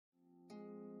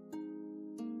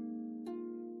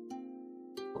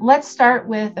let's start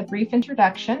with a brief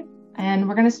introduction, and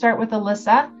we're going to start with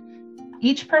Alissa.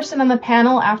 Each person on the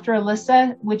panel after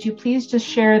Alissa, would you please just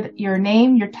share your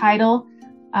name, your title,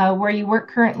 where you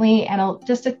work currently, and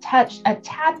just a tad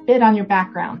bit on your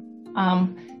background,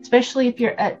 especially if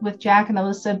you're with Jack and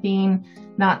Alissa being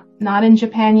not in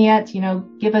Japan yet.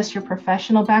 Give us your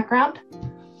professional background.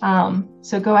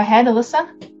 So go ahead, Alissa.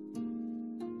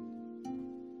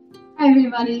 Hi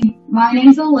everybody, my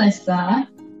name's Alissa.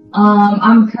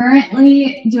 I'm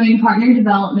currently doing partner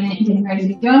development, getting ready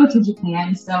to go to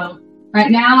Japan. So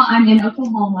right now I'm in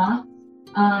Oklahoma.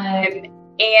 And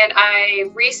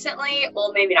I recently,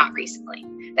 well, maybe not recently,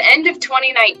 the end of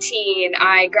 2019,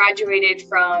 I graduated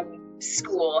from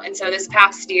school. And so this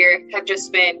past year have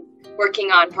just been working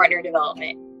on partner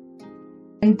development.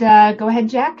 And go ahead,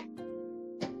 Jack.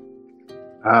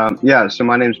 So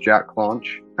my name's Jack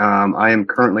Claunch. I am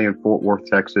currently in Fort Worth,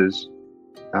 Texas.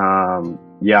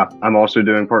 I'm also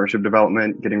doing partnership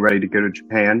development, getting ready to go to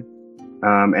Japan.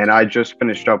 And I just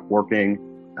finished up working,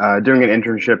 doing an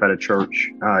internship at a church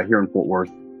here in Fort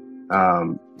Worth.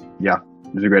 It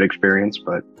was a great experience,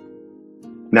 but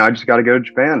now I just got to go to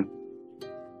Japan.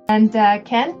 And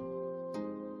Ken?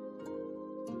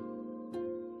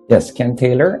 Yes, Ken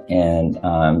Taylor, and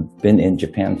been in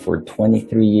Japan for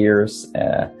 23 years,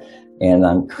 and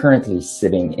I'm currently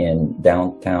sitting in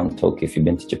downtown Tokyo. If you've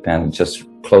been to Japan, just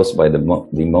close by the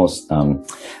most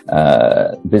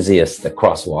busiest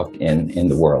crosswalk in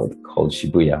the world, called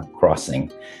Shibuya Crossing.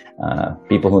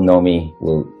 People who know me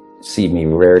will see me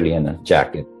rarely in a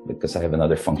jacket because I have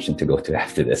another function to go to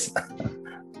after this.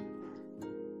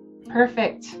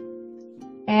 Perfect.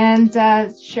 And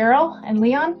Cheryl and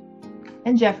Leon?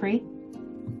 And Jeffrey. Do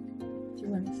you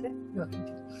want to say?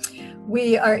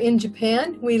 We are in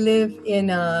Japan. We live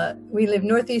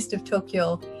northeast of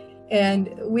Tokyo,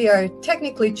 and we are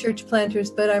technically church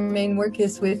planters, but our main work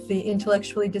is with the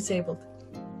intellectually disabled.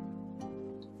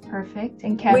 Perfect.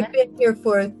 And Kevin? We've been here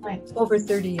for over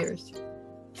 30 years.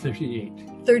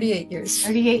 38 years.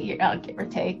 38 years, give or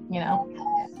take,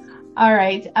 All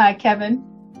right, Kevin.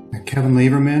 Kevin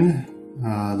Laverman.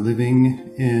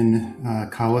 Living in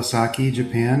Kawasaki,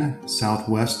 Japan,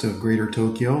 southwest of Greater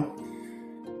Tokyo,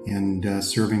 and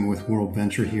serving with World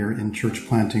Venture here in church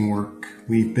planting work.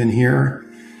 We've been here.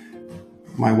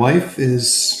 My wife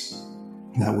is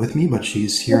not with me, but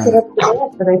she's here.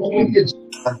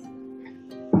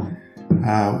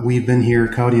 We've been here,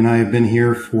 Cody and I have been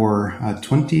here for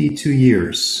 22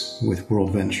 years with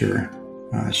World Venture.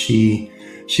 She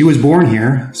was born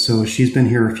here, so she's been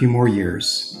here a few more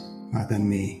years than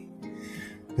me,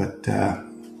 but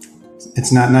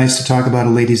it's not nice to talk about a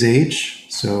lady's age.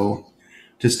 So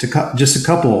just a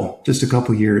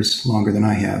couple years longer than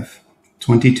I have.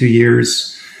 22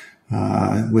 years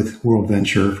with World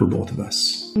Venture for both of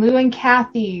us. Lou and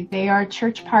Kathy, they are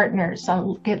church partners.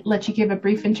 I'll let you give a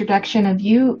brief introduction of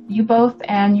you both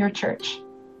and your church.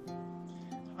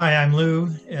 Hi, I'm Lou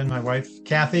and my wife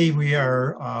Kathy. We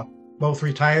are both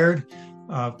retired.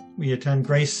 We attend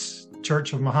Grace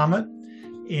Church of Muhammad,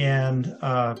 and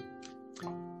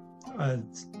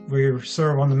we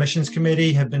serve on the missions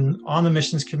committee, have been on the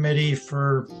missions committee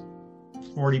for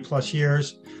 40 plus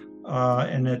years,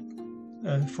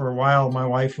 and for a while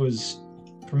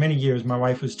for many years my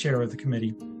wife was chair of the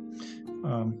committee,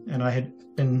 and I had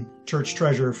been church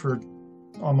treasurer for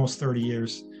almost 30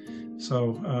 years,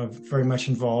 so very much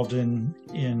involved in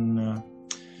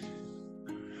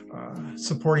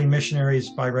supporting missionaries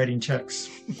by writing checks.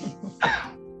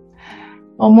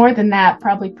 Well, more than that,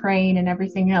 probably praying and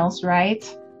everything else, right?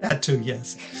 That too,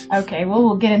 yes. Okay, well,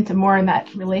 we'll get into more in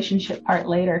that relationship part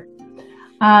later.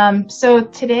 So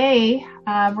today,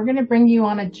 we're going to bring you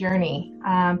on a journey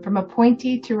from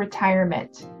appointee to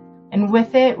retirement. And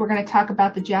with it, we're going to talk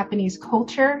about the Japanese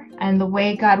culture and the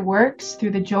way God works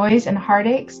through the joys and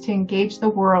heartaches to engage the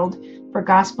world for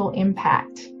gospel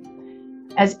impact.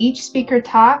 As each speaker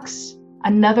talks,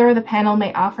 another of the panel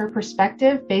may offer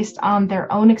perspective based on their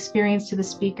own experience to the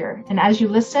speaker. And as you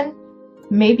listen,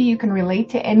 maybe you can relate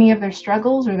to any of their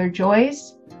struggles or their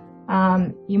joys.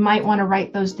 You might want to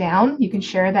write those down. You can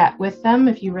share that with them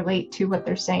if you relate to what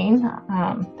they're saying.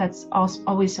 That's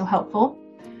always so helpful.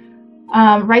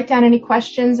 Write down any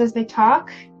questions as they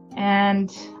talk and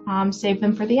save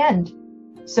them for the end.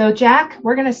 So Jack,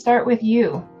 we're going to start with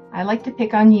you. I like to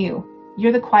pick on you.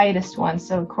 You're the quietest one,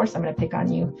 so of course I'm going to pick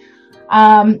on you.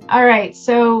 All right,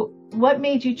 so what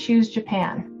made you choose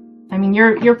Japan? I mean,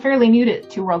 you're fairly new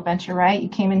to World Venture, right? You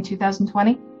came in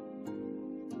 2020?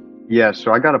 Yeah,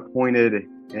 so I got appointed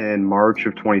in March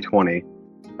of 2020.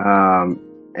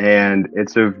 And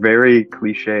it's a very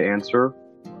cliche answer,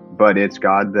 but it's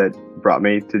God that brought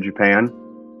me to Japan.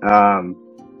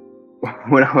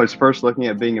 when I was first looking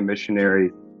at being a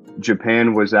missionary,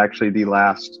 Japan was actually the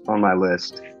last on my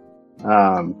list.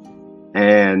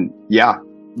 And yeah,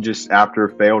 just after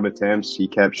failed attempts, he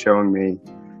kept showing me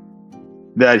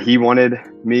that he wanted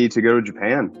me to go to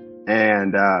Japan.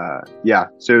 And yeah,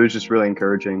 so it was just really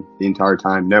encouraging the entire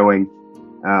time, knowing,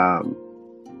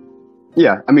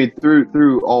 yeah, I mean,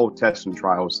 through all tests and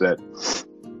trials, that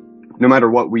no matter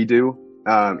what we do,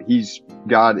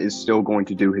 God is still going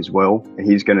to do his will, and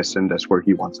he's going to send us where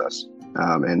he wants us.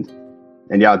 And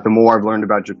yeah, the more I've learned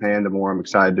about Japan, the more I'm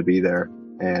excited to be there.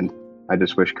 And I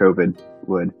just wish COVID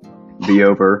would be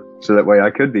over so that way I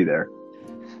could be there.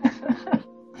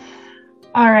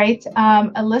 All right.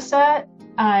 Alissa,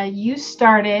 you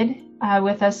started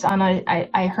with us on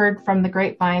I heard from the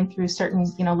grapevine through certain,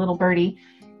 little birdie,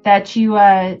 that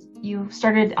you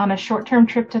started on a short-term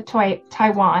trip to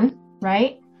Taiwan,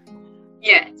 right?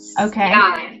 Yes. Okay.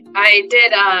 Yeah, I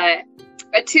did a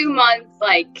 2-month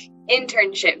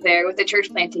internship there with the church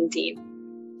planting team.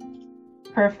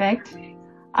 Perfect.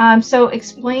 So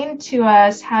explain to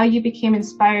us how you became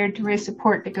inspired to raise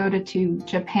support to go to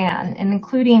Japan, and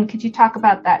including, could you talk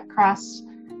about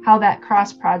how that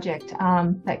cross project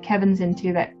that Kevin's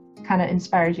into that kind of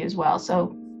inspired you as well?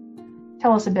 So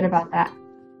tell us a bit about that.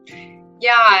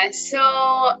 Yeah,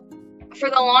 so for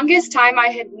the longest time I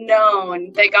had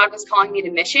known that God was calling me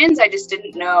to missions. I just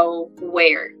didn't know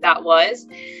where that was.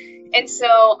 And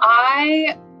so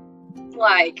I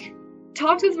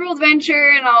talked with World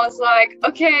Venture, and I was like,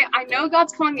 okay, I know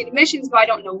God's calling me to missions, but I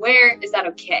don't know where. Is that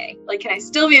okay? Can I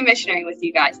still be a missionary with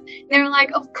you guys? And they were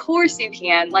like, of course you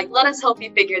can. Let us help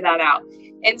you figure that out.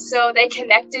 And so they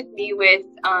connected me with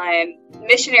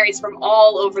missionaries from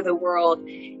all over the world.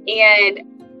 And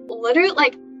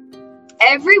literally,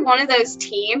 every one of those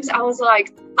teams, I was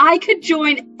like, I could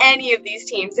join any of these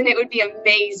teams and it would be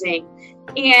amazing.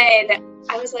 And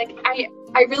I was like, I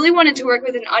really wanted to work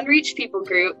with an unreached people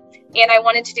group, and I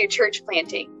wanted to do church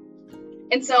planting.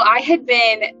 And so I had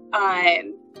been,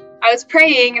 I was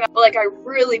praying, and I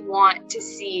really want to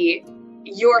see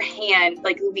your hand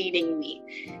leading me.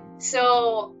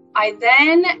 So I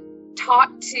then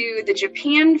talked to the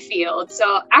Japan field.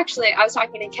 So actually I was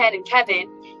talking to Ken and Kevin,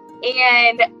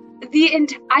 and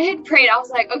I had prayed. I was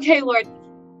like, okay, Lord,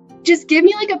 just give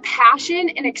me a passion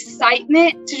and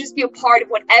excitement to just be a part of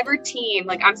whatever team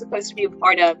I'm supposed to be a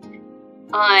part of.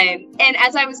 And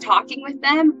as I was talking with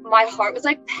them, my heart was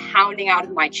pounding out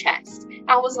of my chest.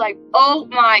 I was like, oh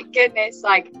my goodness,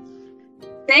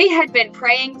 they had been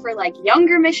praying for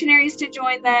younger missionaries to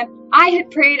join them. I had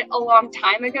prayed a long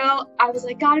time ago. I was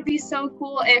like, God, it'd be so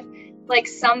cool if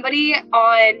somebody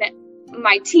on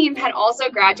my team had also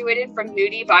graduated from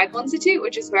Moody Bible Institute,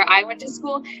 which is where I went to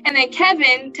school. And then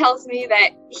Kevin tells me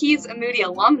that he's a Moody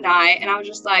alumni, and I was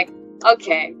just like,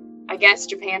 okay, I guess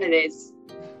Japan it is.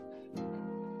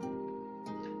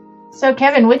 So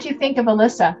Kevin, what'd you think of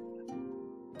Alissa?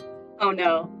 Oh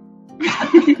no.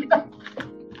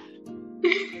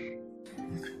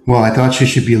 Well, I thought she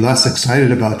should be less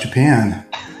excited about Japan.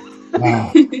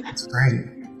 Wow, that's great.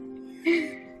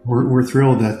 We're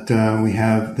thrilled that we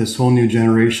have this whole new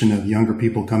generation of younger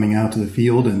people coming out to the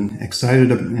field and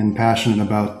excited and passionate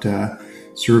about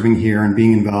serving here and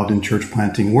being involved in church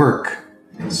planting work.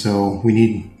 So we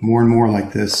need more and more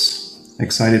like this.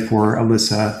 Excited for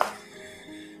Alissa.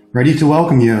 Ready to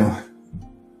welcome you.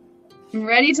 I'm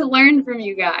ready to learn from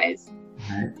you guys.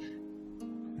 All right.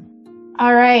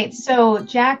 All right. So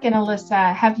Jack and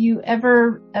Alissa, have you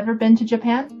ever been to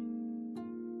Japan?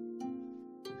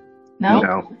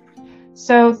 No?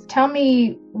 So tell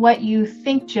me what you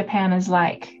think Japan is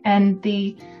like, and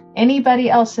anybody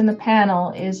else in the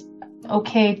panel is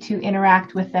okay to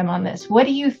interact with them on this. What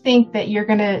do you think that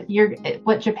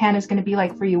what Japan is gonna be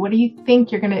like for you? What do you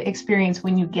think you're gonna experience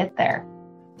when you get there?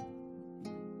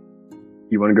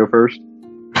 You want to go first?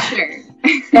 Sure.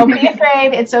 Don't be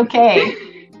afraid. It's okay.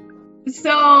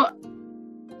 So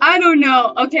I don't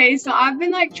know. Okay, so I've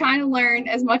been trying to learn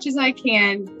as much as I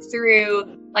can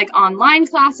through online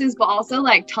classes, but also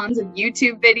tons of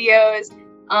YouTube videos,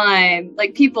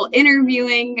 people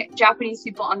interviewing Japanese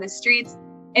people on the streets.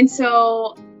 And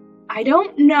so I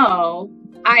don't know.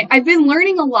 I've been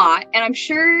learning a lot, and I'm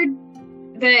sure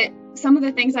that some of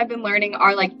the things I've been learning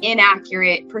are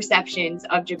inaccurate perceptions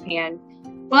of Japan.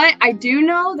 But I do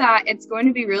know that it's going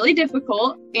to be really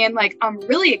difficult, and I'm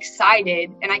really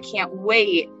excited and I can't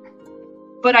wait.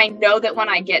 But I know that when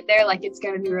I get there, it's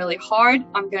going to be really hard.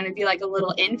 I'm going to be a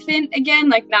little infant again,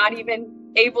 not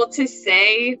even able to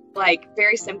say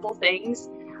very simple things.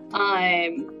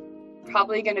 I'm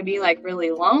probably going to be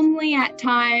really lonely at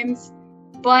times.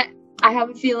 But I have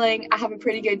a feeling I have a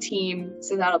pretty good team,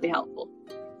 so that'll be helpful.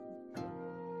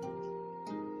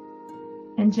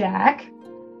 And Jack?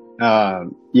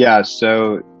 Yeah,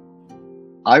 so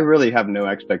I really have no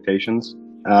expectations.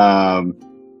 I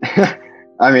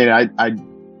mean,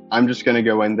 I'm just going to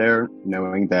go in there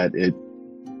knowing that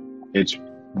it's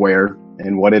where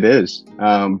and what it is.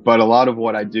 But a lot of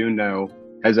what I do know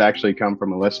has actually come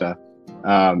from Alissa.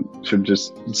 So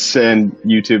just send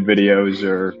YouTube videos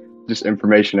or just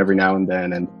information every now and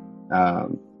then.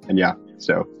 And yeah,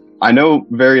 so I know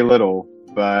very little,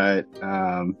 but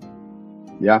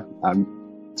yeah, I'm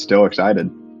still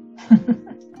excited.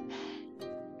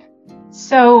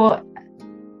 So,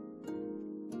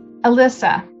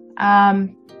 Alissa,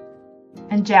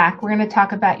 and Jack, we're going to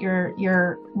talk about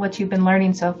your what you've been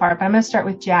learning so far, but I'm going to start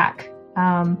with Jack.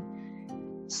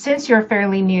 Since you're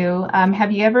fairly new,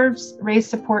 have you ever raised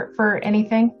support for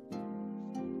anything?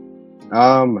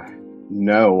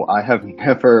 No, I have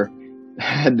never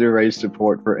had to raise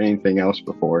support for anything else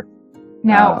before.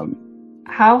 Now,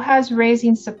 how has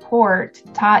raising support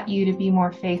taught you to be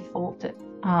more faithful to,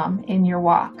 in your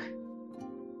walk?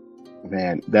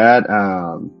 Man, that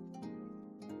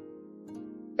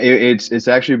it's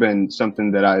actually been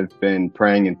something that I've been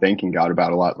praying and thanking God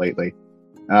about a lot lately.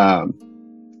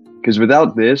 Because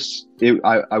without this,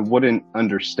 I wouldn't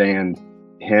understand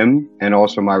him and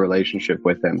also my relationship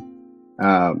with him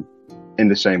in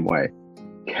the same way.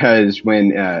 Because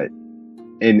when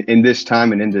in this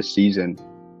time and in this season,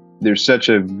 there's such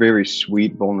a very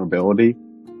sweet vulnerability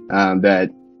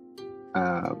that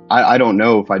I don't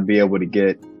know if I'd be able to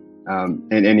get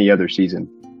in any other season.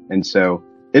 And so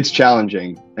it's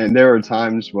challenging. And there are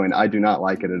times when I do not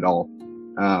like it at all.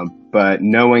 But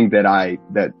knowing that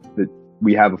that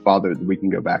we have a Father that we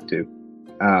can go back to,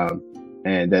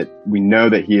 and that we know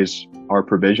that he is our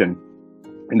provision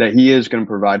and that he is going to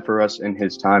provide for us in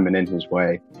his time and in his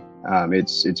way.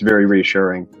 It's very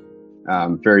reassuring.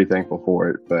 Very thankful for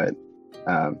it. But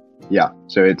yeah,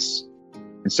 so it's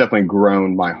definitely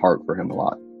grown my heart for him a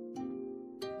lot.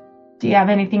 Do you have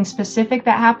anything specific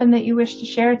that happened that you wish to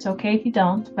share? It's okay if you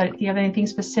don't, but do you have anything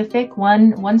specific?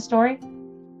 One story?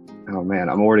 Oh man,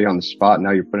 I'm already on the spot.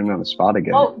 Now you're putting me on the spot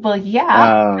again. Oh, well,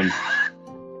 yeah.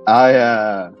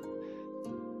 I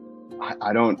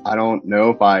don't know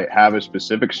if I have a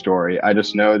specific story. I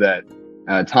just know that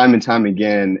time and time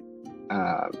again,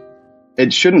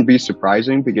 it shouldn't be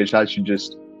surprising because I should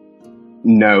just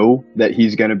know that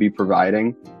he's going to be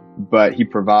providing, but he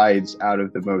provides out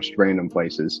of the most random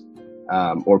places,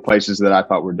 or places that I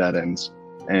thought were dead ends.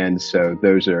 And so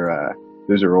those are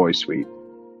always sweet.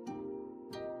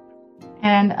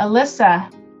 And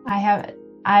Alissa,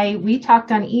 we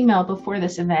talked on email before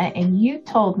this event, and you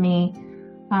told me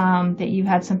that you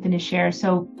had something to share.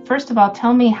 So first of all,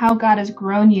 tell me how God has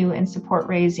grown you in support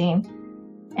raising,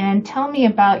 and tell me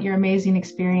about your amazing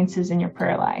experiences in your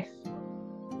prayer life.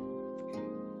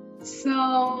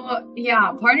 So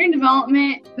yeah, partner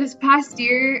development this past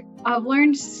year, I've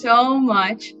learned so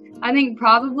much. I think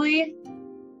probably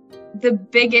the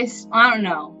biggest, I don't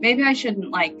know, maybe I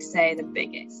shouldn't say the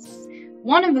biggest.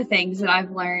 One of the things that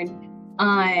I've learned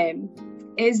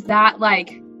is that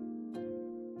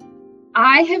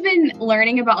I have been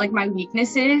learning about my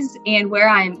weaknesses and where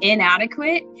I'm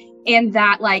inadequate, and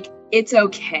that it's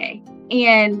okay.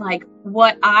 And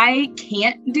what I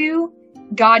can't do,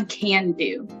 God can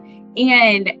do.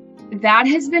 And that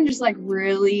has been just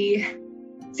really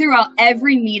throughout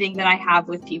every meeting that I have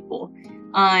with people.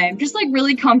 Just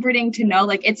really comforting to know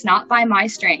it's not by my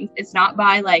strength. It's not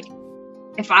by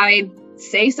if I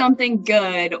say something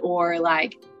good or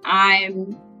it's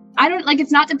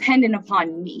not dependent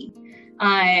upon me.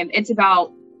 It's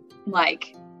about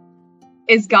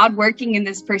is God working in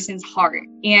this person's heart?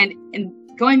 And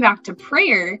going back to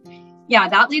prayer, yeah,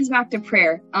 that leads back to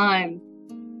prayer.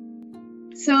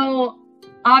 So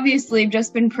obviously I've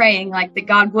just been praying that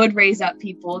God would raise up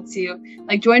people to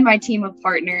join my team of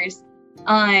partners.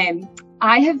 I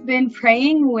have been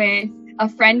praying with a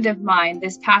friend of mine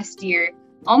this past year,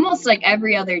 almost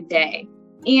every other day.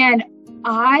 And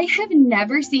I have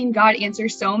never seen God answer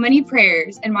so many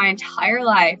prayers in my entire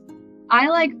life.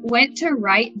 I went to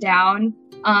write down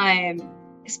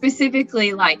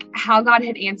specifically how God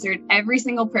had answered every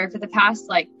single prayer for the past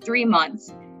 3 months.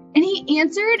 And he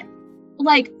answered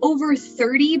over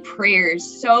 30 prayers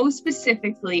so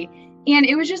specifically. And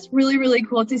it was just really, really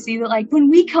cool to see that when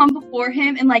we come before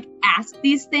him and ask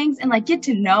these things and get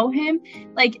to know him,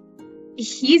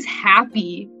 he's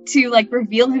happy to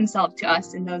reveal himself to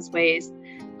us in those ways.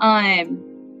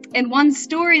 And one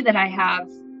story that I have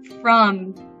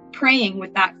from praying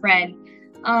with that friend,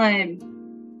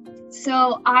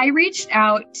 So I reached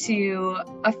out to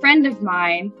a friend of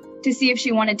mine to see if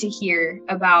she wanted to hear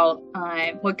about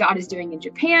what God is doing in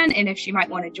Japan and if she might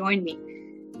want to join me.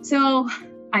 So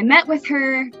I met with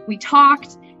her, we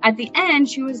talked. At the end,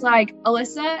 she was like,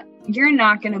 Alissa, you're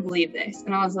not going to believe this.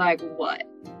 And I was like, what?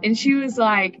 And she was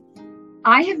like,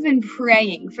 I have been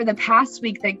praying for the past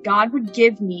week that God would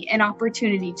give me an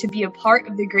opportunity to be a part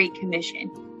of the Great Commission,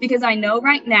 because I know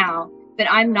right now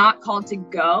that I'm not called to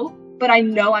go, but I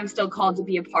know I'm still called to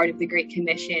be a part of the Great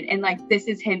Commission. And like, this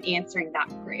is him answering that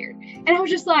prayer. And I was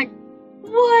just like,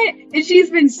 what? And she's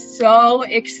been so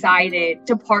excited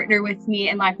to partner with me.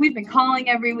 And like, we've been calling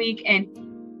every week, and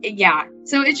yeah,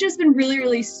 so it's just been really,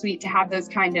 really sweet to have those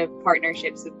kind of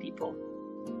partnerships with people.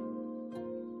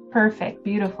 Perfect.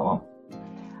 Beautiful.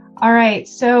 All right.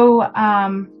 So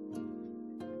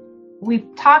we've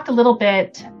talked a little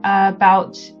bit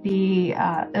about the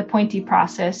appointee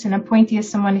process. An appointee is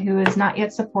someone who is not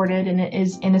yet supported and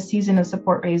is in a season of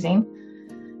support raising.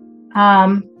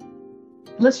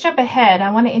 Let's jump ahead. I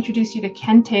want to introduce you to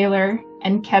Ken Taylor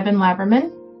and Kevin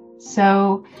Laverman.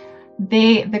 So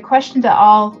the question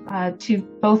to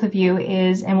both of you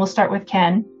is, and we'll start with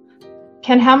Ken.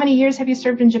 Ken, how many years have you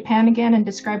served in Japan again, and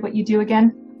describe what you do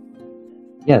again?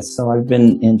 Yes, so I've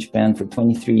been in Japan for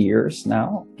 23 years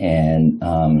now, and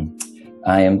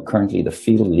I am currently the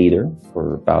field leader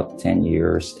for about 10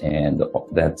 years, and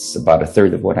that's about a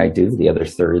third of what I do. The other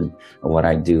third of what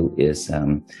I do is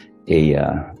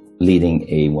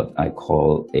leading what I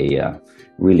call a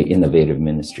really innovative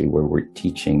ministry where we're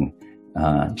teaching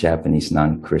Japanese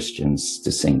non-Christians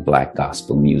to sing Black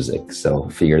gospel music. So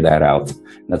figure that out.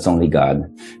 That's only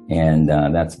God. And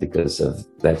that's because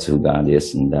that's who God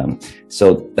is. And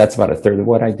so that's about a third of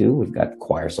what I do. We've got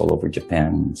choirs all over Japan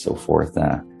and so forth.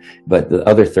 But the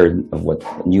other third of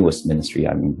what newest ministry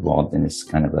I'm involved in is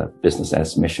kind of a business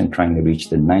as mission, trying to reach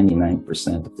the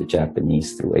 99% of the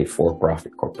Japanese through a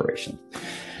for-profit corporation.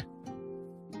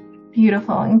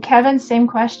 Beautiful. And Kevin, same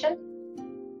question?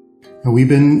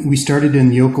 We started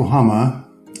in Yokohama,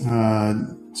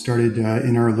 started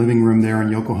in our living room there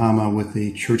in Yokohama with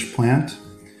a church plant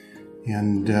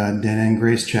and Den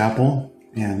Grace Chapel,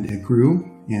 and it grew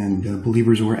and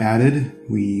believers were added.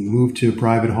 We moved to a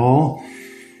private hall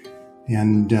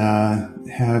and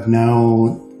have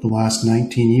now, the last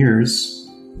 19 years,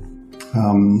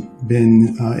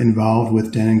 been involved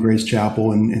with Den Grace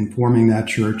Chapel and forming that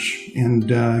church. And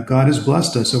God has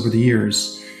blessed us over the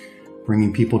years,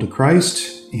 bringing people to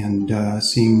Christ and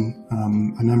seeing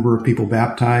a number of people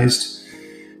baptized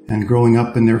and growing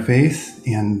up in their faith,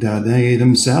 and they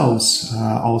themselves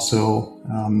also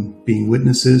being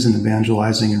witnesses and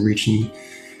evangelizing and reaching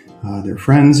their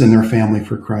friends and their family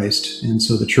for Christ. And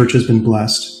so the church has been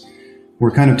blessed.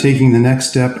 We're kind of taking the next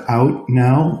step out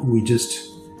now. We just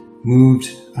moved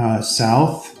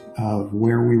south of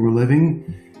where we were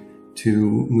living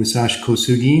to Musashi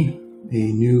Kosugi,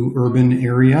 a new urban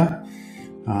area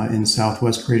in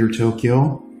southwest Greater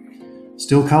Tokyo.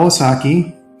 Still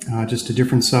Kawasaki, just a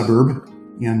different suburb.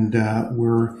 And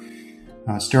we're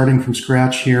starting from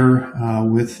scratch here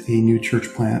with a new church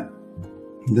plant.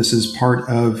 This is part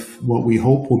of what we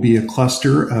hope will be a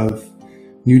cluster of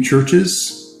new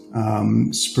churches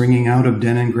springing out of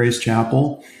Den Grace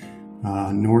Chapel,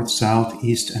 north, south,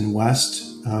 east, and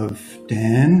west of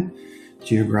Den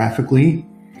geographically.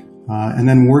 And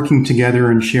then working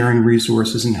together and sharing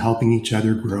resources and helping each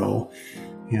other grow.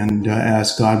 And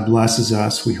as God blesses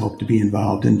us, we hope to be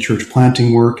involved in church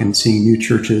planting work and seeing new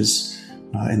churches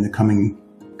in the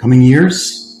coming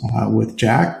years with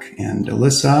Jack and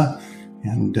Alissa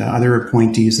and other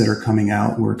appointees that are coming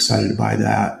out. We're excited by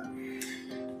that.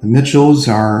 The Mitchells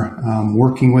are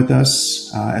working with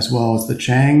us as well as the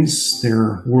Changs.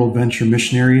 They're World Venture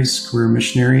missionaries, career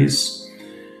missionaries.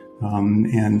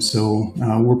 And so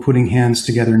we're putting hands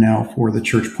together now for the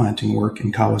church planting work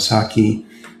in Kawasaki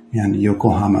and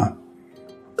Yokohama.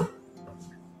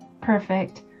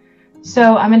 Perfect.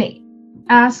 So I'm going to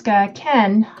ask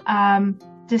Ken,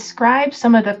 describe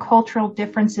some of the cultural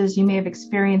differences you may have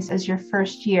experienced as your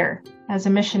first year as a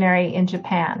missionary in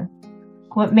Japan.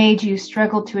 What made you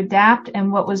struggle to adapt,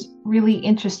 and what was really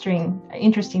interesting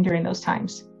during those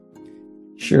times?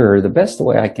 Sure. The best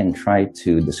way I can try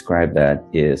to describe that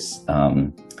is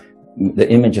the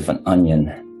image of an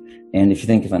onion. And if you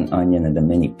think of an onion and the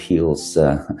many peels,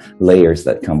 layers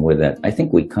that come with it, I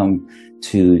think we come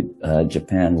to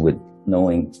Japan with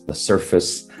knowing the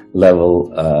surface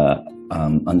level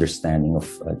understanding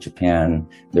of Japan.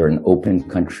 They're an open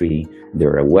country.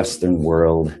 They're a Western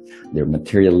world. They're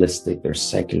materialistic. They're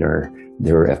secular.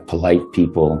 They're a polite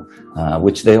people,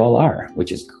 which they all are,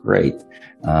 which is great.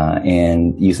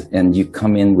 And you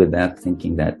come in with that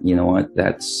thinking that, you know what,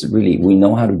 that's really, we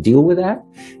know how to deal with that.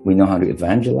 We know how to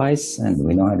evangelize, and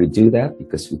we know how to do that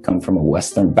because we come from a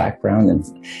Western background and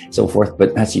so forth.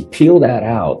 But as you peel that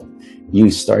out, you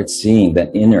start seeing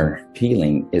that inner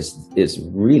peeling is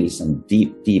really some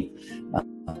deep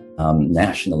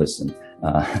nationalism,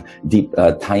 deep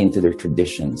tie into their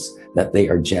traditions, that they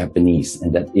are Japanese,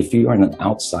 and that if you are an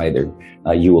outsider,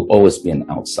 you will always be an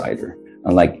outsider.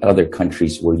 Unlike other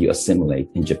countries where you assimilate,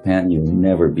 in Japan, you will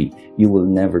never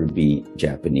be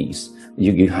Japanese.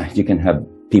 You can have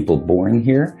people born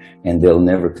here and they'll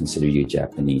never consider you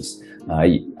Japanese.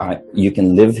 You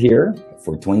can live here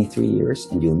for 23 years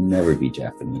and you'll never be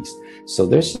Japanese. So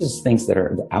there's just things that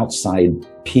are the outside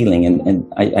peeling. And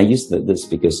I use this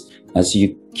because as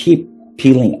you keep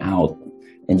peeling out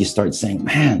and you start saying,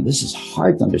 man, this is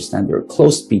hard to understand. They're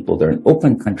closed people. They're an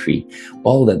open country.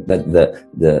 All the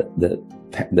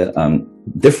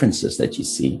differences that you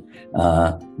see,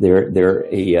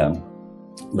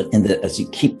 as you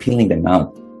keep peeling them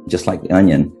out, just like the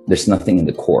onion, there's nothing in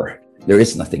the core. There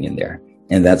is nothing in there.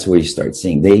 And that's where you start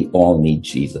seeing they all need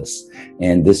Jesus.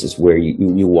 And this is where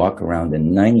you walk around,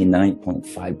 and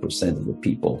 99.5% of the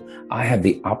people, I have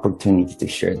the opportunity to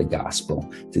share the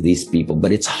gospel to these people,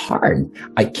 but it's hard.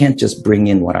 I can't just bring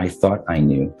in what I thought I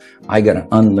knew. I got to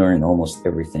unlearn almost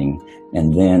everything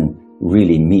and then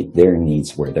really meet their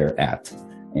needs where they're at.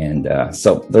 And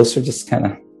so those are just kind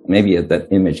of, maybe that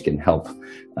image can help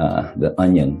the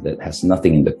onion that has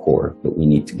nothing in the core, but we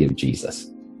need to give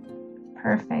Jesus.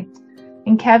 Perfect.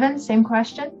 And Kevin, same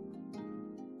question?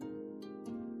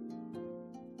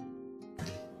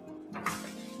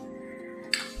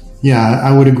 Yeah,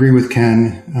 I would agree with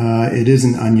Ken. It is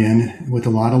an onion with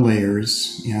a lot of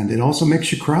layers, and it also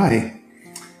makes you cry.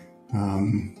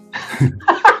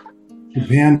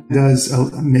 Japan does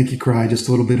make you cry just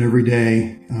a little bit every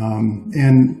day.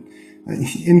 And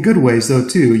in good ways, though,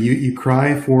 too. You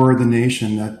cry for the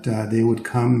nation, that they would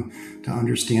come to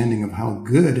understanding of how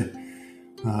good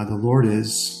the Lord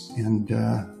is. And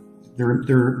they're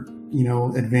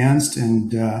advanced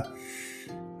and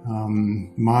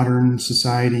modern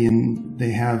society, and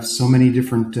they have so many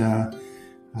different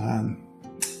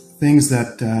things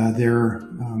that they're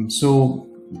so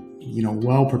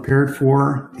well prepared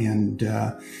for and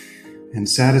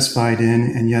satisfied in,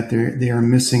 and yet they are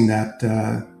missing that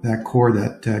core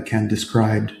that Ken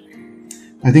described.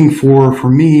 I think for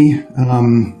me,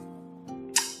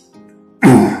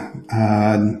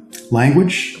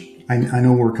 language. I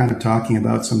know we're kind of talking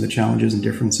about some of the challenges and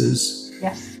differences.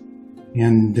 Yes.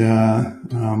 And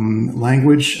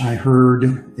language, I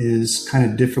heard, is kind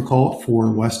of difficult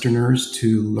for Westerners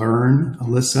to learn,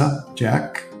 Alissa,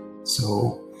 Jack.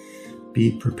 So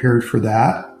be prepared for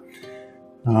that.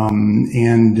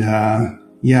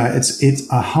 It's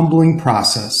a humbling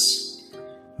process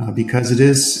because it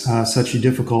is such a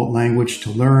difficult language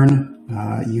to learn.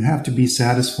 You have to be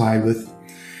satisfied with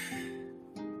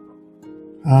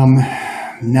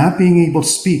not being able to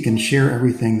speak and share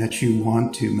everything that you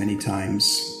want to many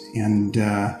times, and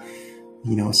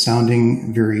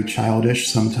sounding very childish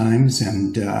sometimes,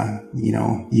 and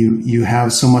you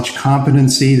have so much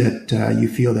competency that you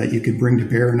feel that you could bring to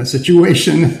bear in a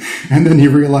situation, and then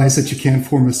you realize that you can't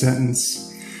form a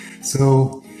sentence.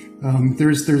 So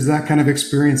there's that kind of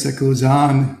experience that goes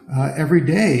on every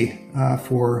day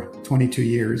for 22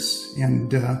 years,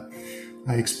 and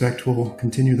I expect we'll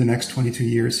continue the next 22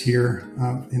 years here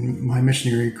in my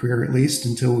missionary career, at least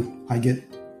until I get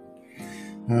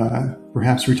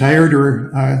perhaps retired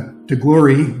or to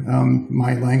glory.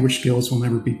 My language skills will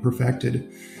never be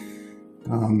perfected.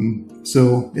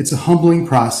 So it's a humbling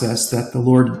process that the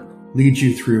Lord leads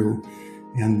you through,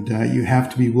 and you have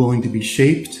to be willing to be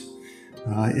shaped.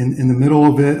 In the middle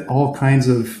of it, all kinds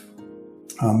of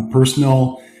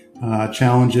personal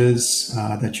challenges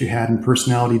that you had, and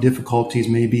personality difficulties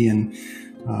maybe, and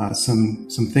some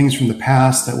things from the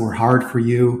past that were hard for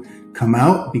you come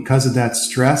out because of that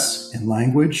stress and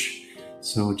language.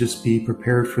 So just be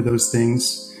prepared for those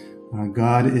things.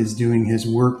 God is doing his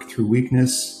work through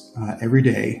weakness every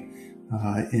day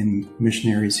in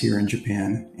missionaries here in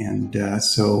Japan. And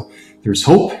so there's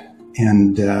hope,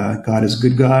 and God is a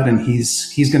good God, and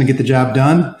he's going to get the job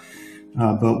done.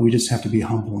 But we just have to be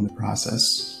humble in the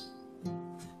process.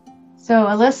 So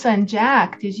Alissa and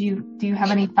Jack, do you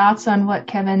have any thoughts on what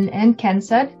Kevin and Ken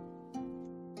said?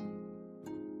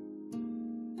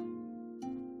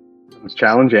 It was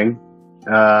challenging,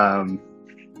 and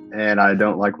I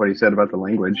don't like what he said about the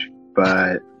language,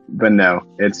 but no,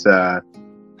 it's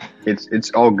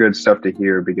all good stuff to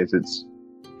hear, because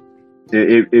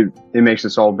it makes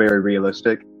us all very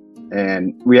realistic,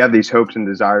 And we have these hopes and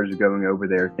desires of going over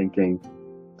there thinking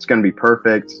it's going to be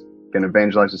perfect, going to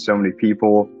evangelize to so many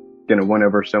people, going to win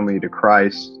over so many to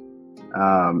Christ.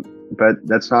 But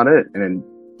that's not it. And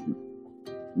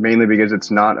mainly because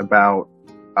it's not about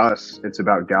us, it's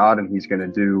about God, and he's going to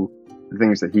do the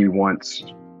things that he wants,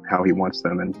 how he wants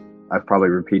them. And I've probably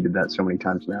repeated that so many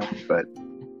times now, but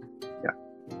yeah.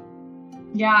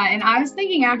 Yeah, and I was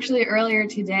thinking actually earlier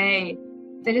today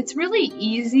that it's really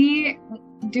easy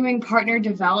doing partner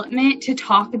development to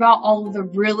talk about all of the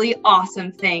really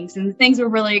awesome things and the things we're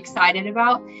really excited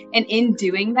about. And in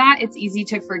doing that, it's easy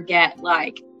to forget,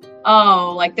 like,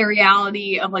 oh, like the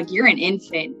reality of like you're an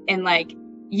infant and like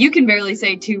you can barely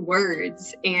say 2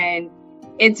 words. And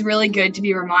it's really good to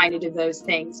be reminded of those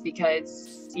things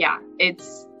because, yeah,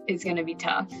 it's going to be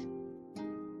tough.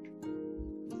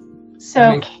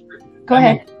 So, go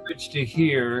ahead. I'm encouraged to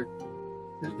hear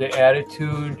the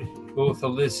attitude, both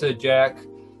Alissa, Jack,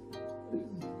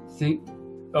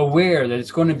 aware that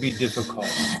it's going to be difficult.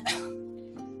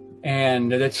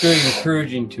 And that's very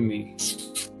encouraging to me.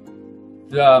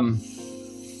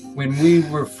 When we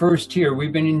were first here,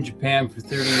 we've been in Japan for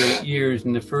 38 years.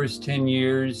 In the first 10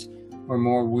 years or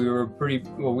more, we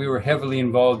were heavily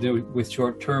involved with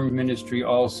short-term ministry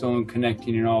also, and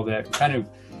connecting and all that.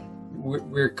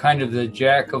 We're kind of the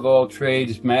jack of all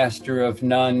trades, master of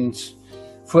none,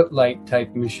 footlight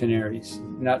type missionaries,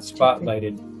 not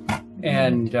spotlighted.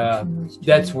 And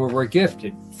that's where we're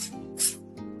gifted.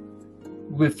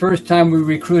 The first time we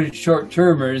recruited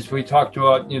short-termers, we talked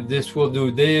about, this will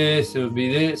do this, it'll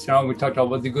be this, and all. We talked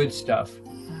about the good stuff,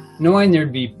 knowing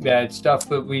there'd be bad stuff,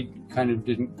 but we kind of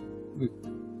we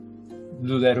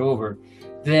blew that over.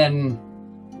 Then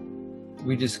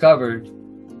we discovered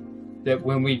that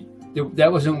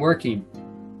that wasn't working,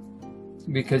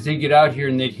 because they'd get out here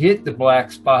and they'd hit the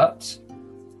black spots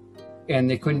and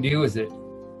they couldn't deal with it.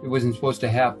 It wasn't supposed to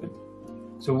happen.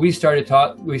 So we started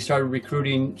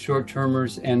recruiting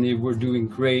short-termers, and they were doing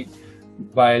great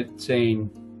by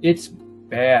saying, it's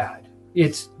bad,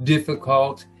 it's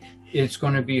difficult, it's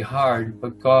going to be hard,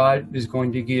 but God is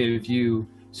going to give you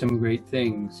some great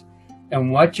things.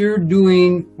 And what you're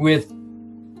doing with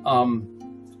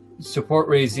support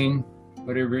raising,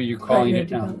 whatever you're calling it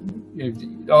now,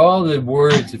 all the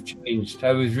words have changed.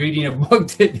 I was reading a book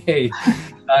today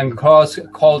on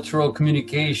cultural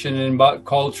communication and about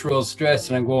cultural stress,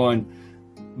 and I'm going,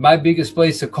 my biggest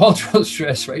place of cultural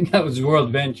stress right now is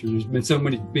World Venture. There's been so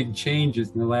many big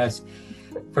changes in the last,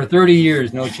 for 30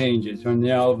 years, no changes, and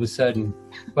then all of a sudden,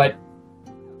 but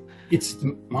it's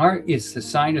the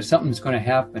sign of something's going to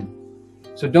happen.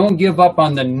 So don't give up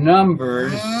on the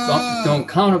numbers. Don't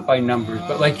count it by numbers.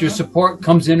 But like your support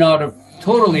comes in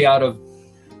totally out of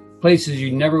places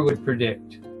you never would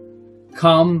predict.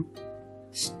 Come,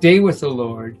 stay with the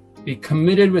Lord, be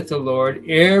committed with the Lord.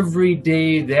 Every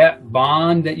day, that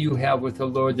bond that you have with the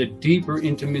Lord, the deeper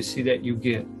intimacy that you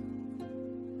get.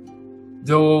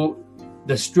 Though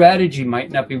the strategy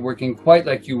might not be working quite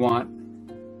like you want,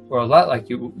 or a lot like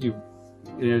you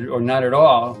or not at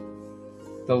all,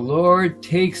 the Lord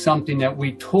takes something that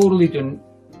we totally didn't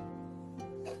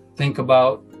think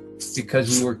about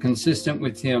because we were consistent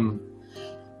with Him,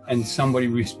 and somebody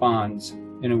responds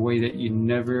in a way that you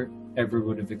never, ever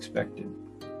would have expected.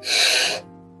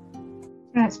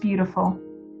 That's beautiful.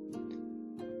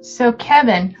 So,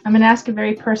 Kevin, I'm going to ask a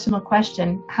very personal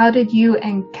question. How did you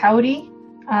and Cowdy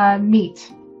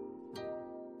meet?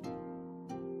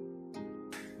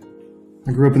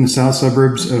 I grew up in the south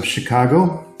suburbs of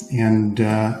Chicago, and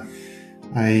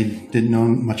I didn't know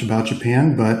much about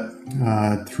Japan, but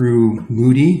through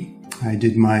Moody, I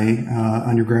did my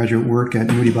undergraduate work at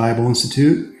Moody Bible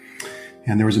Institute,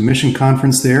 and there was a mission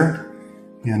conference there,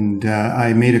 and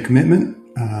I made a commitment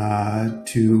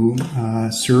to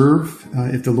serve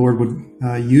if the Lord would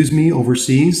use me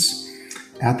overseas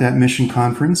at that mission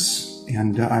conference.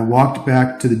 And I walked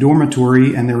back to the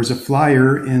dormitory, and there was a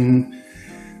flyer in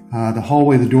the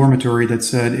hallway of the dormitory that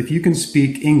said, if you can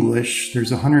speak English,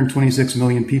 there's 126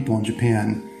 million people in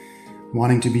Japan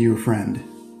wanting to be your friend.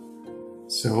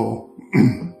 So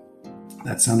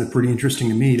that sounded pretty interesting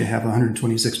to me, to have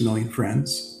 126 million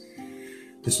friends.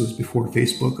 This was before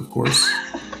Facebook, of course.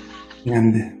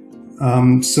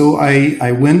 And so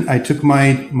I took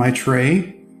my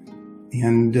tray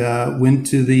and went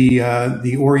to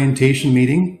the orientation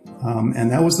meeting, and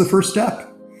that was the first step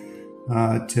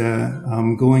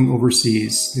to going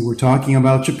overseas. They were talking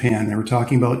about Japan. They were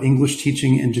talking about English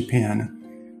teaching in Japan,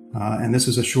 and this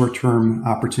was a short-term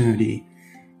opportunity.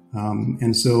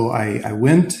 And so I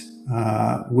went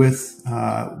with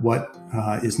what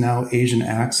is now Asian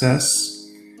Access,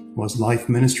 was Life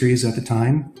Ministries at the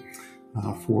time.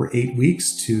 for 8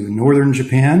 weeks to northern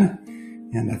Japan.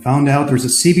 And I found out there's a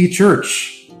CB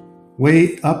church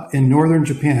way up in northern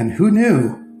Japan. Who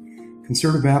knew?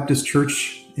 Conservative Baptist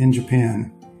Church in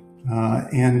Japan.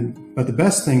 But the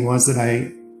best thing was that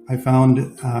I found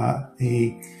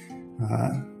a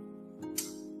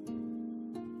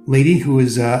lady who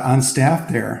was on staff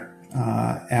there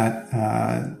at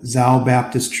Zao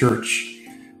Baptist Church,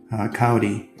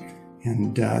 Cowdy.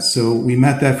 And so we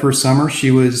met that first summer.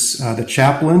 She was the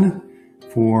chaplain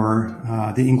for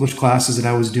the English classes that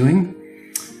I was doing.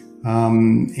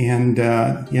 One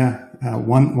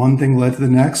thing led to the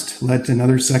next, led to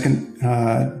another second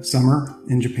summer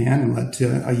in Japan, and led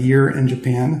to a year in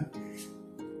Japan.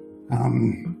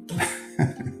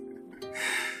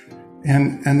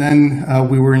 And then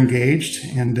we were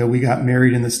engaged, and we got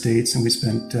married in the States, and we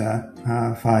spent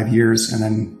 5 years, and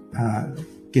then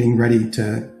getting ready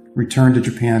to return to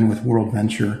Japan with World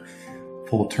Venture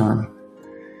full term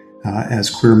as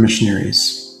queer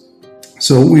missionaries.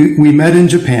 So we met in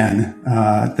Japan.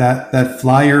 That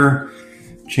flyer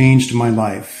changed my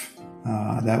life.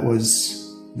 That was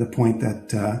the point that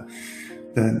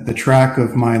the track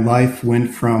of my life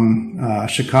went from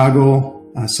Chicago,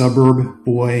 a suburb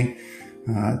boy,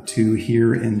 to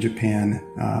here in Japan,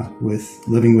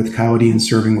 living with Cowdy and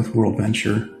serving with World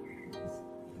Venture.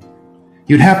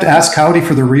 You'd have to ask Cowdy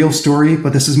for the real story,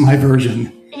 but this is my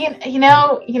version. You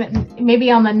know, maybe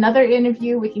on another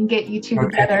interview we can get you two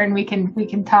together, and we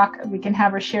can talk. We can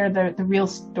have her share the real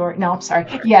story. No, I'm sorry.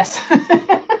 Yes,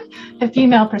 the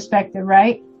female perspective,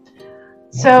 right?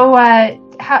 So,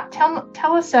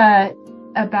 tell us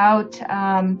about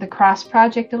the Cross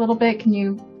Project a little bit. Can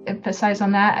you emphasize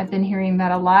on that? I've been hearing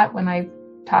that a lot when I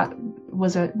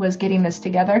was getting this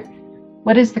together.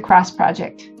 What is the Cross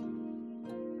Project?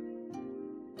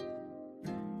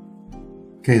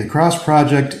 Okay, the Cross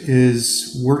Project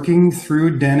is working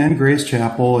through Den and Grace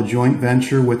Chapel, a joint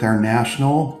venture with our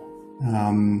national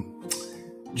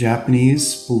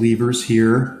Japanese believers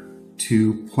here,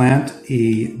 to plant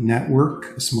a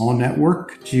small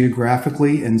network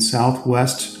geographically in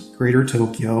southwest Greater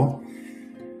Tokyo,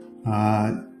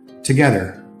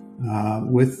 together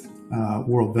with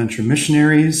World Venture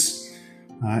missionaries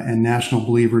and national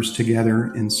believers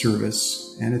together in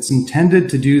service. And it's intended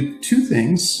to do two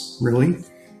things, really.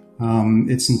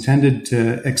 It's intended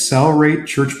to accelerate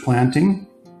church planting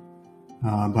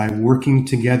by working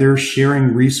together,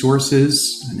 sharing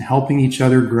resources, and helping each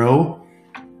other grow.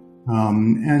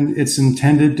 And it's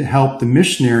intended to help the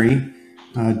missionary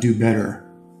do better,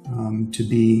 to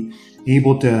be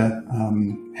able to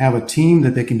have a team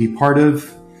that they can be part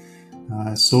of,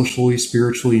 socially,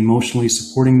 spiritually, emotionally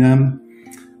supporting them,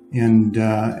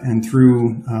 and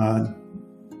through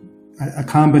a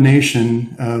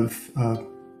combination of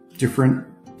different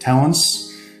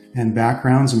talents and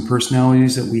backgrounds and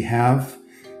personalities that we have.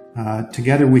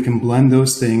 Together we can blend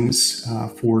those things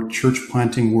for church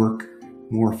planting work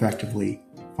more effectively.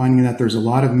 Finding that there's a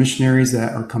lot of missionaries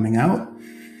that are coming out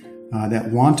that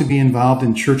want to be involved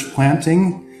in church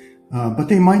planting, but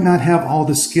they might not have all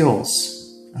the skills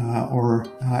or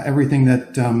everything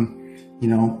that,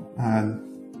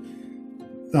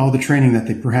 all the training that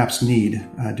they perhaps need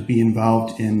to be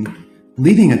involved in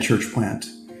leading a church plant.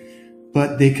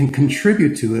 But they can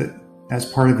contribute to it as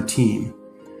part of a team.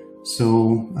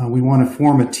 So we want to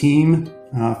form a team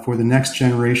for the next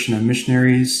generation of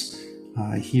missionaries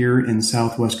here in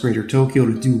southwest Greater Tokyo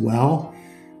to do well,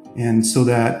 and so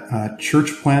that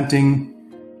church planting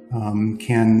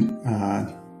can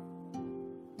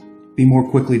be more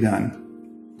quickly done.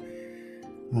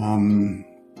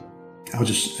 I'll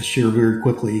just share very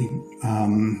quickly.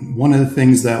 One of the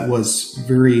things that was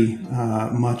very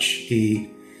much a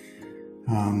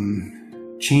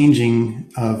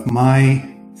changing of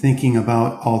my thinking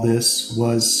about all this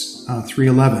was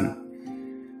 3/11.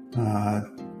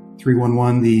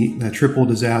 3/11, the triple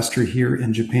disaster here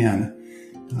in Japan,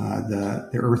 the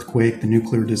earthquake, the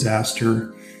nuclear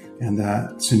disaster, and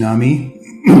the tsunami,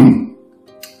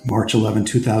 March 11,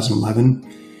 2011.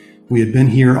 We had been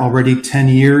here already 10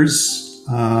 years,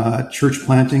 church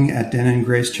planting at Den and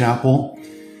Grace Chapel,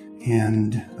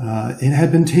 and it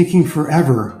had been taking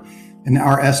forever, in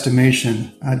our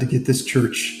estimation, to get this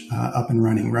church up and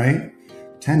running, right?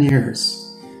 10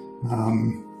 years.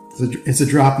 It's a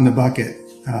drop in the bucket,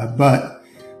 but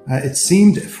it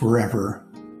seemed forever.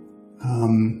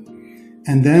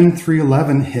 And then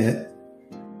 3/11 hit,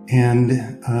 and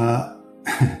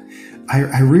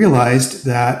I realized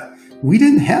that we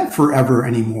didn't have forever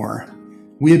anymore.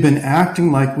 We had been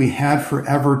acting like we had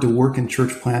forever to work in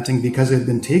church planting because it had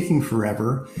been taking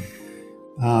forever.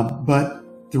 But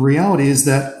the reality is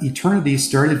that eternity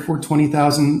started for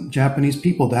 20,000 Japanese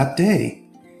people that day.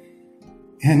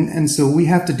 And so we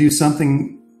have to do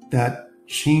something that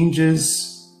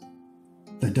changes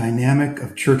the dynamic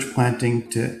of church planting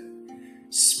to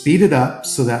speed it up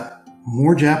so that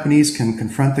more Japanese can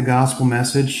confront the gospel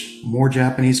message, more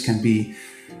Japanese can be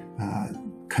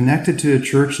connected to a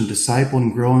church and discipled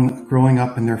and growing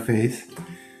up in their faith.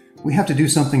 We have to do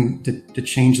something to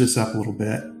change this up a little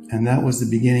bit. And that was the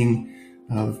beginning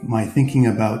of my thinking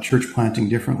about church planting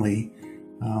differently,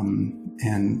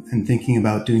 and thinking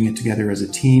about doing it together as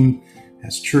a team,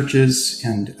 as churches,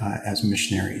 and as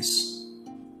missionaries.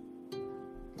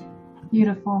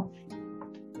 Beautiful.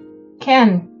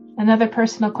 Ken, another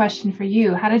personal question for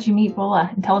you. How did you meet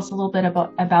Bola? And tell us a little bit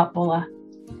about Bola.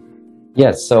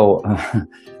 Yes, so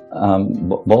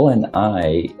Bola and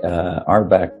I, our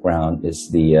background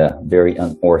is the very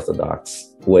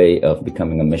unorthodox way of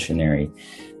becoming a missionary.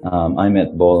 I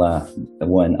met Bola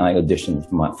when I auditioned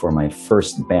for my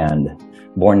first band.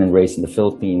 Born and raised in the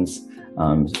Philippines,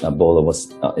 Bola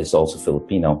is also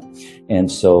Filipino, and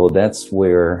so that's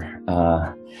where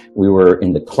we were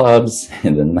in the clubs,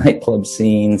 in the nightclub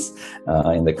scenes,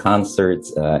 in the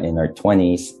concerts in our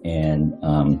 20s, and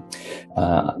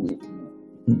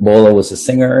Bola was a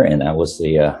singer, and I was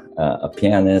a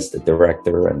pianist, a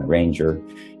director, an arranger,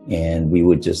 and we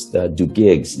would just do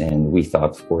gigs. And we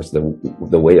thought, of course, the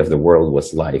way of the world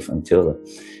was life, until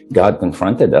God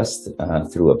confronted us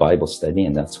through a Bible study,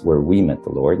 and that's where we met the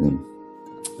Lord. And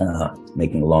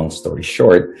making a long story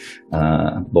short,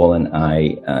 Bola and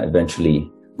I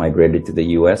eventually migrated to the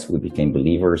U.S. We became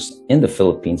believers in the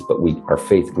Philippines, but our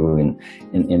faith grew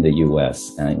in the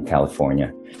U.S. In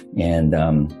California. And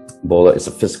Bola is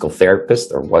a physical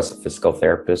therapist, or was a physical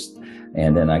therapist.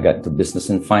 And then I got into business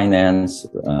and finance,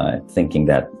 thinking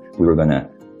that we were going to,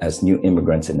 as new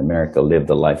immigrants in America, live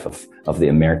the life of the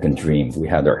American dream. We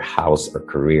had our house, our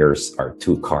careers, our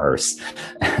 2 cars,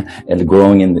 and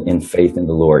growing in faith in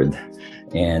the Lord.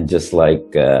 And just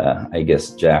like, I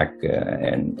guess, Jack,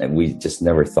 and we just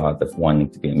never thought of wanting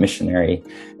to be a missionary.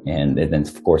 And then,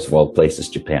 of course, of all places,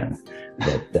 Japan.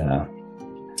 But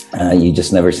you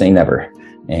just never say never.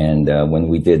 And when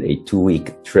we did a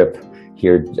 2-week trip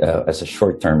here as a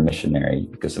short-term missionary,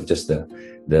 because of just the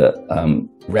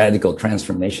radical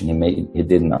transformation he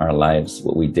did in our lives,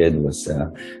 what we did was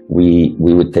we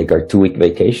would take our 2-week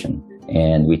vacation.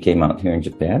 And we came out here in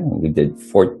Japan, and we did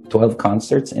 12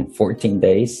 concerts in 14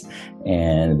 days.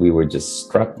 And we were just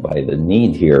struck by the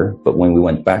need here. But when we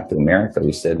went back to America,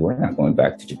 we said, we're not going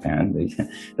back to Japan.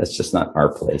 That's just not our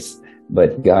place.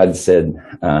 But God said,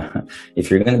 if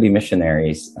you're going to be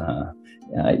missionaries,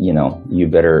 you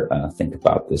better think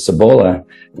about this. So Bola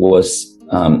was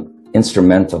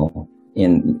instrumental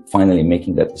in finally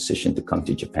making that decision to come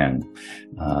to Japan.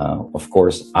 Of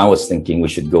course, I was thinking we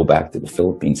should go back to the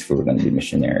Philippines if we were going to be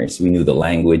missionaries. We knew the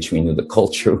language, we knew the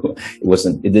culture.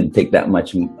 It didn't take that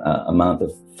much amount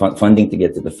of funding to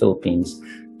get to the Philippines.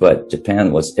 But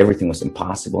Japan everything was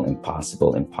impossible.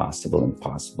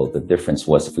 The difference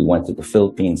was, if we went to the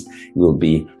Philippines, it would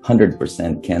be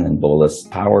 100% Ken and Bola's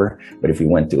power. But if we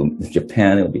went to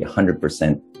Japan, it would be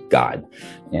 100% God.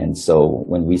 And so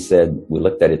when we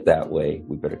looked at it that way,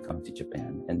 we better come to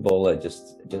Japan. And Bola,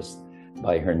 just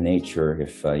by her nature,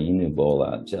 if you knew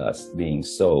Bola, just being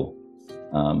so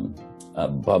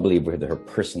bubbly with her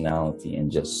personality,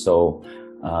 and just so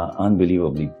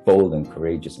unbelievably bold and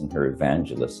courageous in her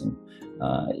evangelism,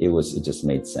 it just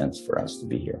made sense for us to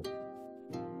be here.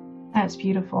 That's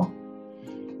beautiful.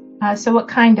 So what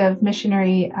kind of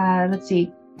missionary,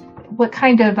 what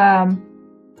kind of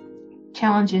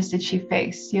challenges did she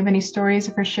face? Do you have any stories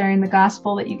of her sharing the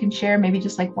gospel that you can share? Maybe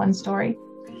just like one story.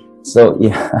 So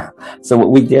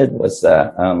what we did was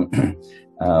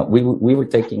we were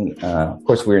taking, of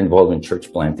course, we're involved in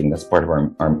church planting. That's part of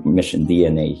our mission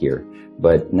DNA here.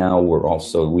 But now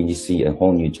we see a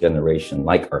whole new generation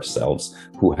like ourselves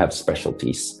who have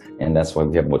specialties. And that's why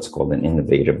we have what's called an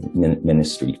innovative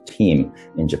ministry team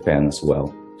in Japan as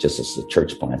well, just as a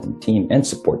church planting team and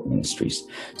support ministries.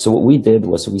 So what we did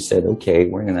was we said, okay,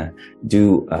 we're going to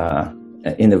do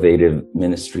innovative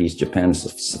ministries. Japan's a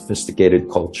sophisticated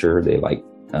culture. They like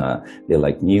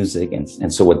music.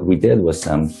 And so what we did was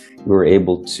we were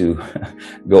able to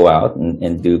go out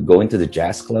and go into the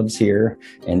jazz clubs here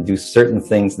and do certain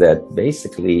things that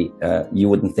basically you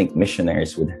wouldn't think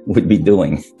missionaries would be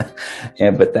doing.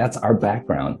 But that's our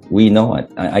background. We know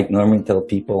it. I normally tell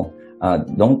people,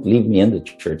 don't leave me in the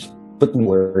church. Put me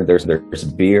where there's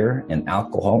beer and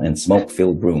alcohol and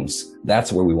smoke-filled rooms.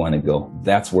 That's where we want to go.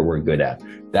 That's where we're good at.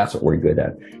 That's what we're good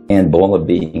at. And Bola,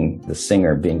 being the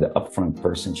singer, being the upfront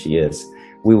person she is,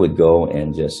 we would go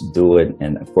and just do it.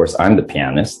 And of course, I'm the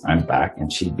pianist, I'm back,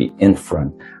 and she'd be in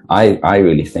front. I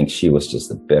really think she was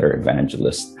just a better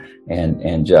evangelist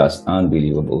and just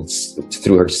unbelievable.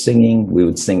 Through her singing, we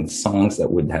would sing songs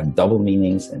that would have double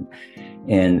meanings,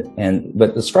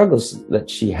 but the struggles that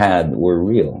she had were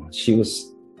real. She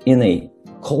was in a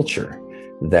culture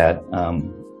that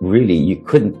really you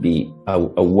couldn't be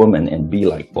a woman and be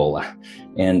like Bola,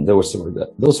 and those were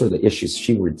the issues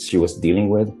she was dealing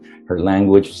with. Her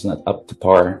language was not up to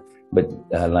par, but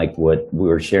like what we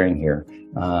were sharing here,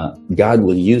 God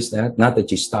will use that. Not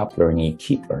that you stop learning, you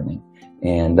keep learning,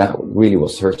 and that really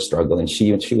was her struggle. And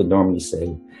she would normally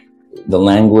say, the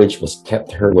language was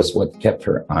what kept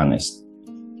her honest,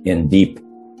 in deep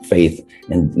faith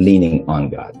and leaning on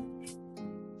God.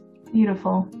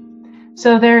 Beautiful.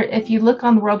 So there, if you look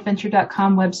on the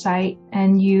worldventure.com website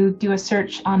and you do a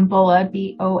search on Bola,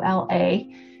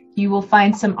 B-O-L-A, you will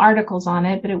find some articles on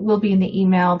it, but it will be in the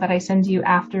email that I send you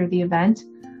after the event.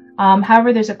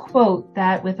 However, there's a quote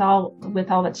that with all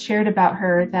that's shared about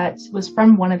her that was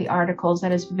from one of the articles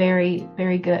that is very,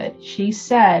 very good. She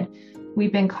said,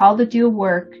 "We've been called to do a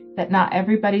work that not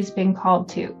everybody's been called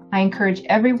to. I encourage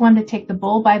everyone to take the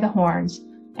bull by the horns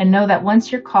and know that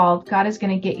once you're called, God is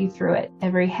going to get you through it.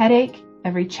 Every headache,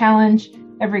 every challenge,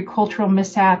 every cultural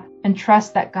mishap, and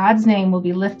trust that God's name will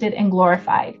be lifted and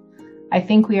glorified. I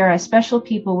think we are a special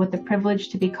people with the privilege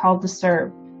to be called to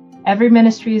serve. Every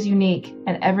ministry is unique,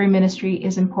 and every ministry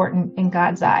is important in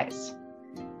God's eyes."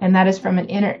 And that is from an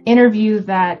interview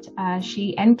that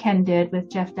she and Ken did with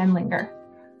Jeff Denlinger.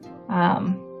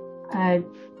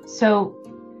 So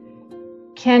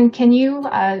Ken, can you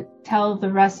tell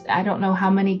the rest? I don't know how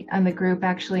many on the group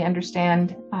actually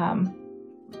understand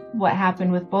what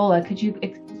happened with Bola. Could you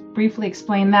briefly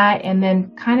explain that, and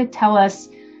then kind of tell us,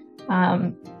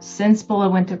 since Bola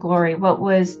went to glory,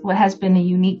 what has been the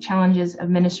unique challenges of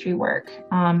ministry work?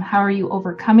 How are you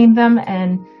overcoming them,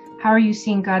 and how are you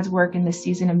seeing God's work in this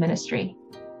season of ministry?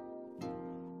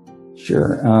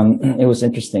 Sure. It was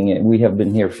interesting. We have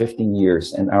been here 15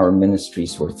 years and our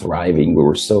ministries were thriving. We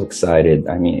were so excited.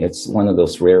 I mean, it's one of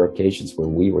those rare occasions where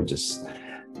we were just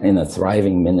in a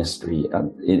thriving ministry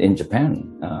in Japan.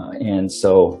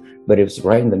 But it was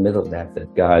right in the middle of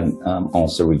that God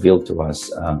also revealed to us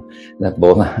that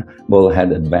Bola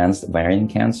had advanced ovarian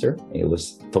cancer. It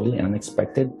was totally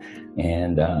unexpected.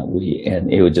 And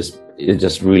it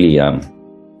just really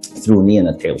threw me in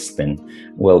a tailspin.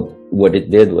 Well, what it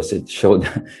did was it showed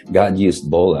God used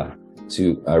Bola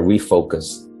to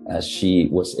refocus as she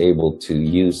was able to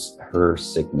use her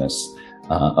sickness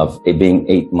of it being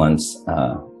 8 months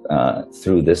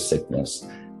through this sickness,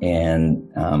 and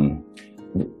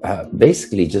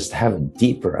basically just have a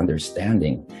deeper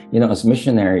understanding. You know, as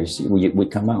missionaries, we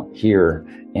come out here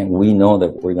and we know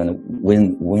that we're going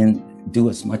to do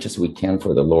as much as we can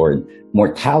for the Lord.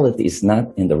 Mortality is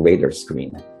not in the radar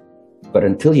screen, but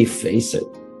until you face it,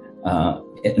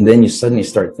 and then you suddenly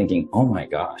start thinking, oh my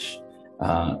gosh,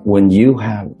 when you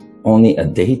have only a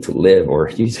day to live,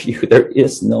 or there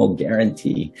is no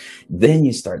guarantee, then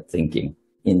you start thinking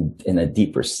in a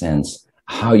deeper sense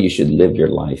how you should live your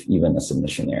life, even as a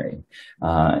missionary,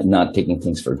 not taking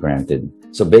things for granted.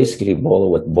 So basically,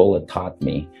 what Bola taught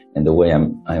me, and the way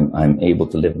I'm able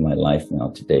to live my life now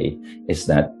today, is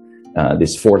that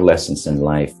these 4 lessons in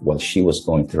life while she was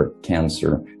going through her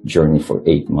cancer journey for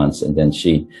 8 months, and then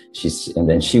she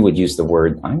would use the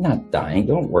word, "I'm not dying,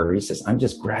 don't worry." She says, "I'm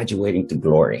just graduating to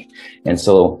glory." And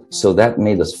so that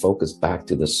made us focus back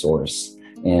to the source.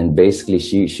 And basically,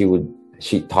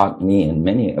 she taught me and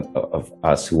many of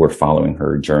us who were following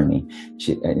her journey.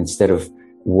 Instead of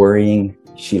worrying,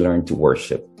 she learned to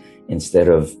worship. Instead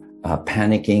of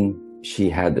panicking, she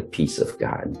had the peace of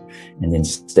God. And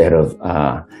instead of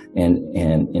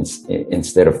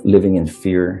living in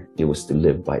fear, it was to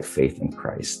live by faith in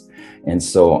Christ. And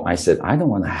so I said, I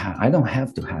don't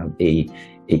have to have a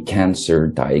cancer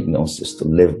diagnosis to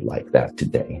live like that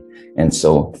today. And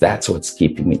so that's what's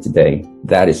keeping me today.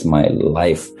 That is my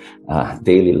life,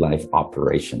 daily life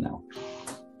operation now.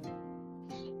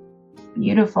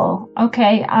 Beautiful.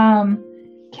 Okay.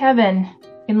 Kevin,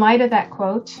 in light of that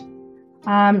quote,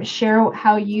 share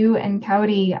how you and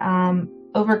Cody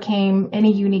overcame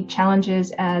any unique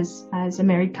challenges as a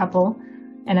married couple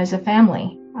and as a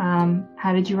family.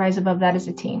 How did you rise above that as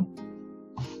a team?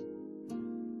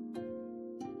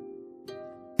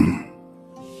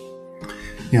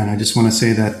 Yeah, and I just want to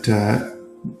say that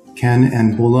Ken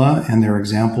and Bola and their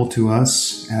example to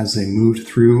us as they moved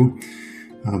through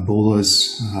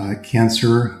Bola's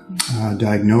cancer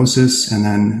diagnosis and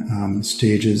then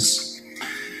stages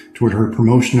toward her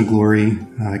promotion to glory.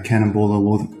 Ken and Bola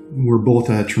were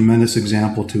both a tremendous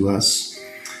example to us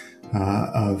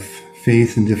of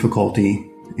faith and difficulty,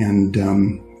 and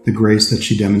the grace that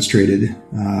she demonstrated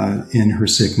in her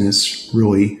sickness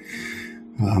really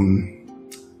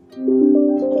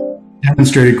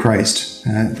demonstrated Christ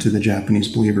to the Japanese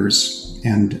believers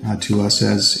and to us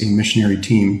as a missionary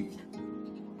team.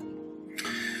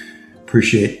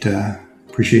 Appreciate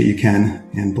you, Ken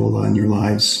and Bola, in your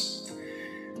lives.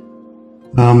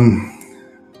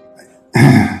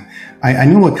 I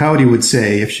know what Kaudi would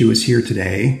say if she was here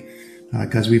today,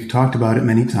 because we've talked about it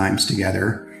many times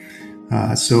together.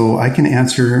 So I can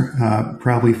answer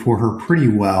probably for her pretty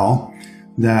well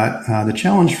that the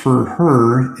challenge for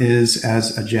her is,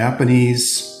 as a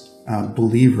Japanese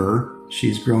believer,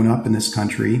 she's grown up in this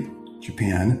country,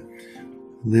 Japan,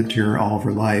 lived here all of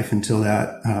her life until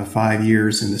that 5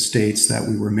 years in the States that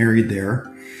we were married there,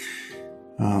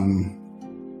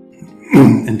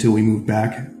 until we moved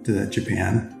back to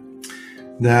Japan,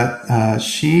 that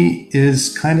she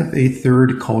is kind of a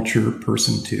third culture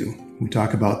person too. We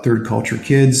talk about third culture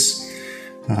kids.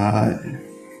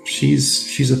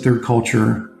 She's a third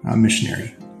culture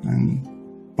missionary.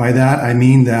 And by that, I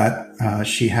mean that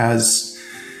she's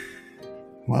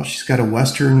got a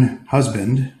Western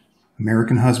husband,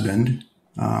 American husband,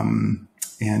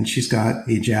 and she's got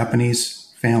a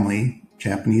Japanese family,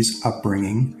 Japanese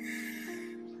upbringing.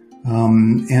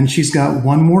 And she's got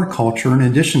one more culture in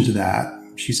addition to that.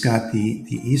 She's got the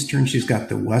Eastern, she's got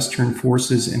the Western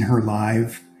forces in her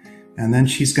life, and then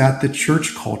she's got the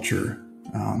church culture.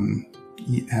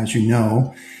 As you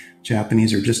know,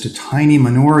 Japanese are just a tiny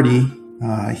minority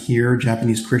here.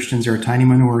 Japanese Christians are a tiny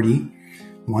minority,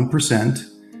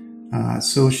 1%.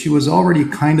 So she was already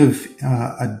kind of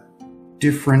a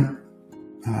different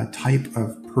type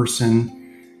of person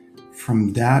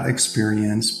from that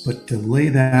experience, but to lay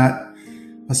that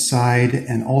aside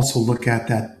and also look at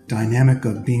that dynamic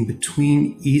of being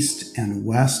between East and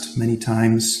West many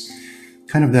times,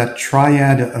 kind of that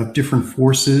triad of different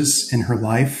forces in her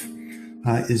life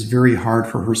is very hard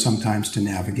for her sometimes to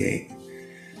navigate.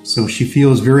 So she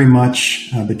feels very much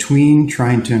between,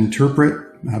 trying to interpret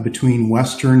between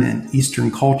Western and Eastern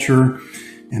culture,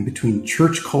 and between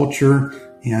church culture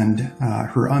and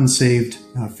her unsaved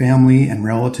family and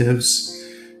relatives,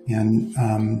 and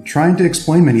trying to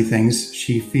explain many things.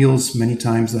 She feels many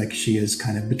times like she is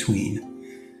kind of between.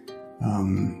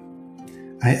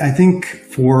 I think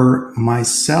for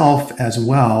myself as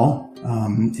well,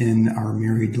 in our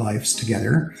married lives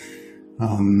together,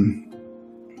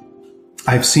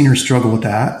 I've seen her struggle with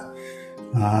that.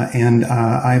 And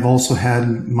I've also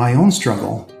had my own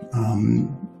struggle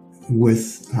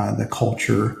with the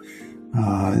culture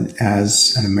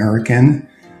as an American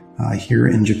here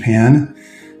in Japan.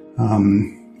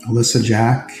 Alissa,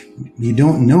 Jack, you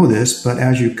don't know this, but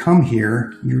as you come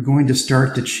here, you're going to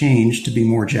start to change to be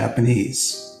more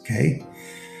Japanese, okay?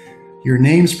 Your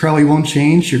names probably won't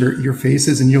change, your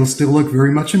faces, and you'll still look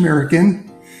very much American.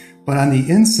 But on the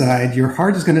inside, your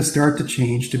heart is going to start to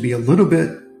change to be a little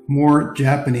bit more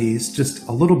Japanese, just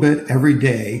a little bit every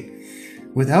day,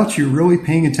 without you really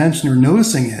paying attention or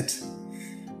noticing it,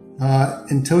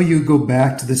 until you go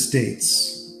back to the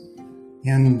States.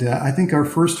 And I think our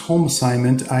first home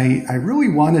assignment, I really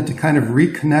wanted to kind of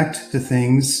reconnect to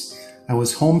things. I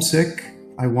was homesick.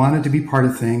 I wanted to be part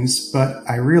of things, but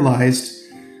I realized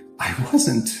I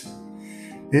wasn't.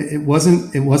 It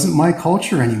wasn't my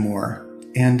culture anymore.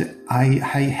 And I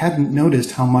hadn't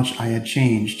noticed how much I had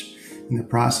changed in the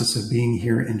process of being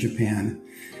here in Japan.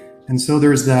 And so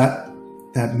there's that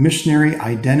missionary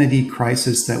identity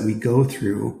crisis that we go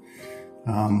through,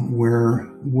 where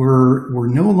we're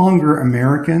no longer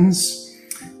Americans,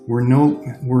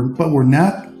 but we're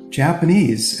not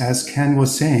Japanese. As Ken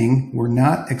was saying, we're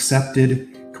not accepted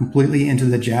completely into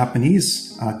the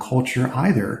Japanese culture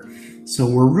either. So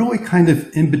we're really kind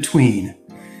of in between.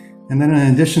 And then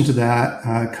in addition to that,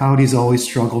 Kaudi's always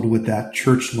struggled with that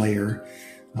church layer,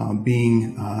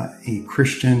 being a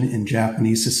Christian in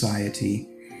Japanese society.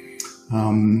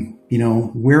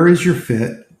 Where is your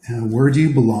fit? Where do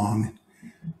you belong?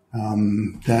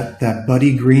 That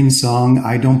Buddy Green song,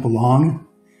 I Don't Belong,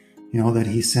 that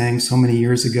he sang so many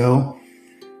years ago,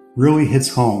 really hits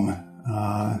home.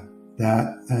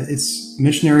 It's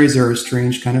missionaries are a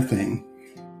strange kind of thing.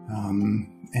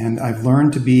 And I've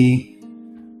learned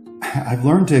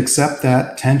to accept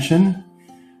that tension.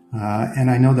 And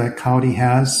I know that Kaudi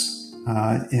has,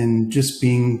 in just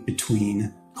being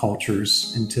between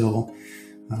cultures until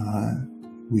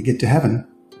we get to heaven,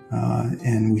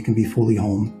 and we can be fully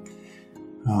home.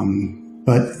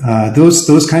 But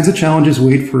those kinds of challenges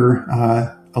wait for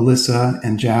Alissa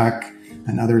and Jack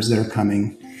and others that are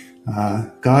coming.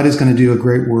 God is going to do a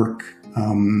great work,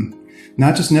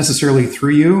 not just necessarily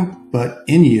through you, but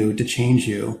in you to change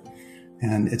you.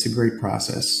 And it's a great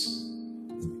process.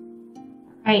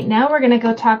 Right, now we're going to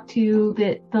go talk to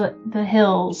the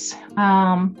Hills.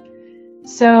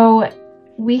 So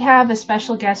we have a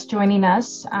special guest joining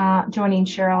us, joining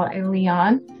Cheryl and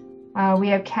Leon. We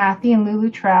have Kathy and Lou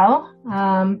Loutrel.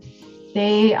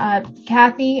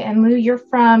 Kathy and Lou, you're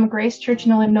from Grace Church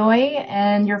in Illinois,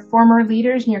 and you're former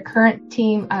leaders and your current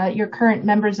team, your current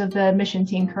members of the mission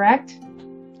team, correct?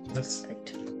 That's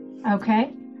right.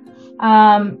 Okay.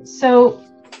 So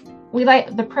we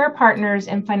like the prayer partners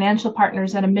and financial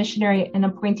partners that a missionary and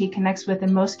appointee connects with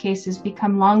in most cases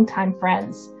become longtime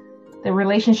friends. The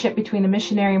relationship between the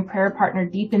missionary and prayer partner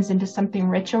deepens into something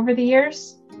rich over the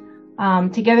years.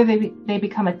 Together they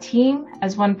become a team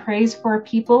as one prays for a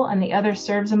people and the other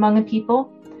serves among a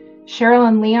people. Cheryl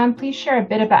and Leon, please share a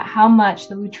bit about how much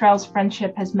the Loutrel's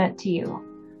friendship has meant to you.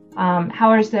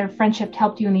 How has their friendship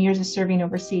helped you in the years of serving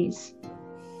overseas?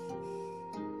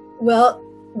 Well,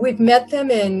 we've met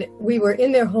them and we were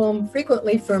in their home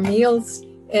frequently for meals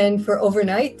and for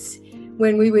overnights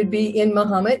when we would be in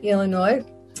Mahomet, Illinois.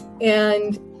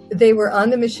 And they were on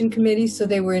the mission committee, so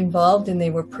they were involved and they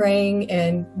were praying,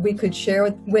 and we could share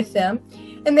with them.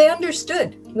 And they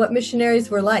understood what missionaries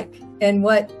were like and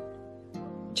what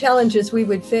challenges we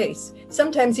would face,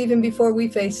 sometimes even before we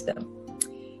faced them.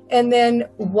 And then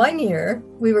one year,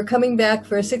 we were coming back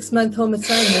for a 6-month home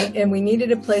assignment, and we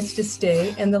needed a place to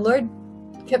stay. And the Lord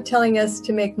kept telling us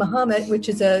to make Mahomet, which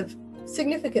is a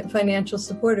significant financial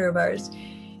supporter of ours,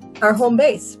 our home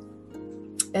base.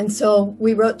 And so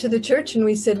we wrote to the church and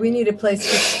we said, we need a place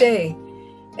to stay.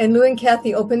 And Lou and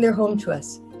Kathy opened their home to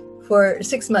us. For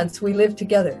 6 months, we lived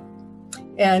together.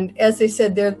 And as they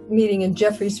said, they're meeting in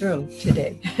Jeffrey's room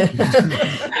today.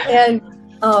 And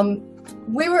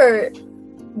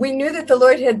we knew that the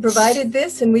Lord had provided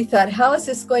this, and we thought, how is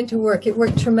this going to work? It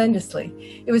worked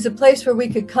tremendously. It was a place where we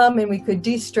could come and we could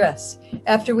de-stress.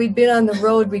 After we'd been on the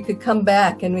road, we could come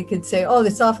back and we could say, oh,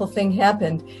 this awful thing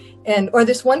happened. Or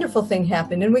this wonderful thing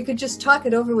happened, and we could just talk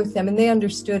it over with them, and they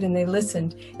understood and they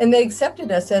listened, and they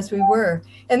accepted us as we were,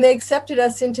 and they accepted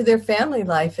us into their family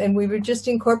life, and we were just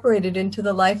incorporated into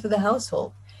the life of the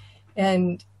household.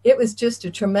 And it was just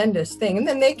a tremendous thing. And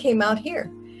then they came out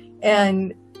here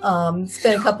and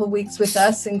spent a couple of weeks with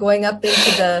us and going up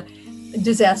into the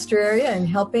disaster area and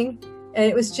helping. And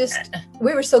it was just,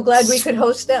 we were so glad we could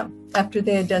host them after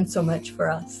they had done so much for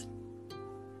us.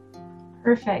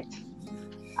 Perfect.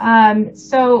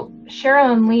 So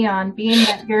Cheryl and Leon, being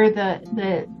that you're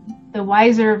the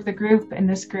wiser of the group in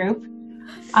this group,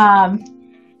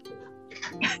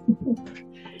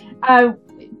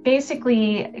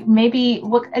 basically, maybe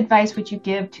what advice would you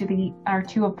give to our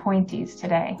two appointees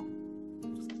today?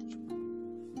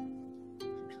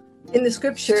 In the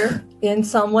scripture, in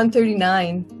Psalm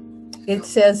 139, it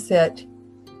says that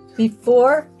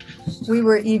before we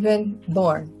were even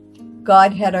born,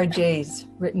 God had our days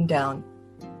written down.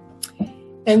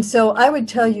 And so I would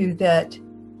tell you that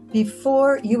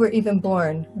before you were even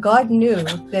born, God knew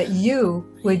that you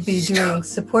would be doing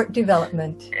support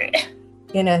development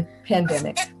in a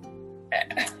pandemic.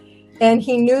 And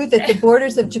he knew that the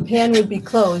borders of Japan would be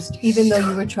closed even though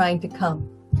you were trying to come.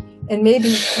 And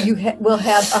maybe you will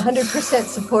have 100%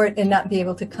 support and not be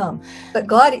able to come. But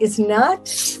God is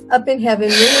not up in heaven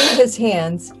wringing his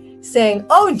hands saying,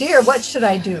 oh dear, what should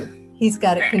I do? He's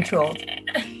got it controlled.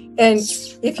 And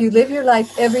if you live your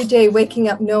life every day waking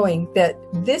up knowing that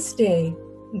this day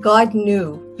God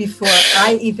knew before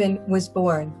I even was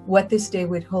born what this day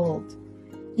would hold,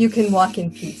 you can walk in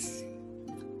peace.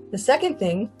 The second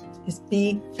thing is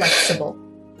be flexible.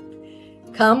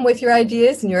 Come with your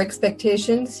ideas and your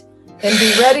expectations and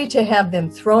be ready to have them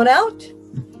thrown out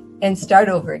and start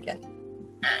over again.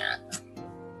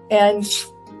 And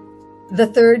the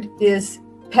third is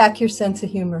pack your sense of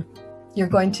humor. You're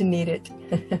going to need it.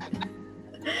 All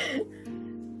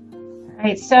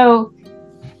right, so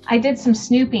I did some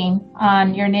snooping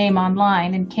on your name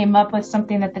online and came up with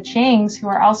something that the Changs, who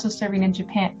are also serving in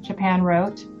Japan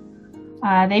wrote.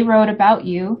 They wrote about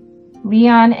you.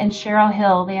 Leon and Cheryl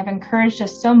Hill, they have encouraged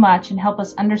us so much and helped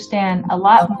us understand a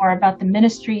lot more about the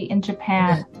ministry in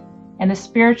Japan and the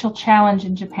spiritual challenge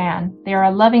in Japan. They are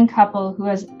a loving couple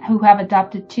who have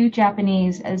adopted 2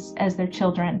 Japanese as their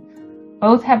children.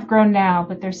 Both have grown now,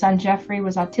 but their son Jeffrey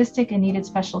was autistic and needed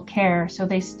special care, so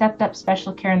they stepped up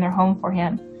special care in their home for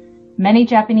him. Many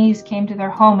Japanese came to their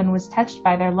home and was touched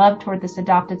by their love toward this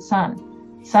adopted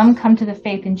son. Some come to the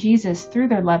faith in Jesus through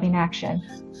their loving action.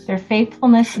 Their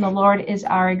faithfulness in the Lord is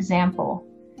our example.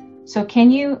 So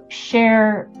can you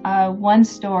share one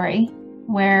story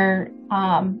where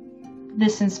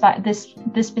this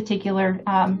particular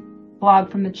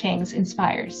blog from the Chings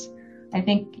inspires? I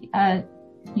think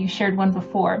you shared one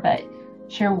before, but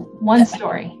share one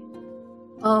story.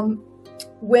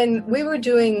 When we were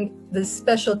doing the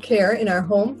special care in our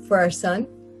home for our son,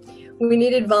 we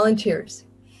needed volunteers.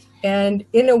 And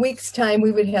in a week's time,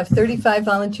 we would have 35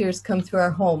 volunteers come through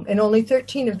our home, and only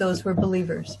 13 of those were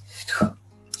believers.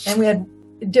 And we had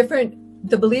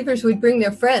the believers would bring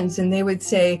their friends, and they would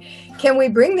say, can we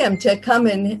bring them to come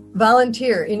and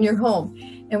volunteer in your home?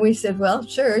 And we said, well,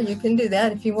 sure, you can do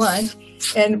that if you want.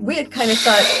 And we had kind of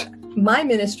thought my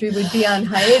ministry would be on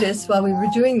hiatus while we were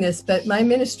doing this, but my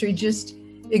ministry just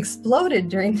exploded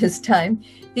during this time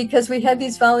because we had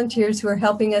these volunteers who were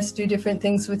helping us do different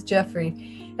things with Jeffrey.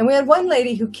 And we had one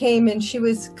lady who came, and she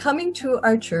was coming to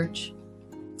our church,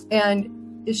 and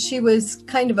she was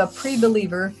kind of a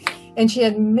pre-believer, and she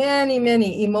had many,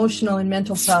 many emotional and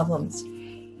mental problems.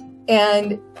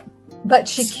 But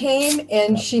she came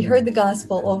and she heard the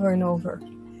gospel over and over.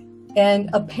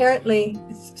 And apparently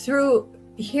through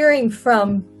hearing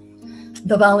from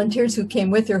the volunteers who came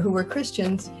with her, who were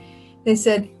Christians, they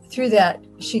said through that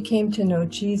she came to know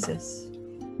Jesus.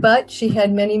 But she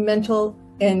had many mental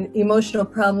and emotional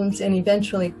problems and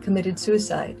eventually committed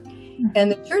suicide.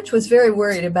 And the church was very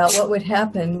worried about what would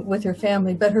happen with her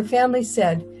family. But her family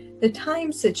said the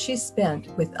times that she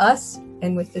spent with us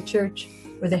and with the church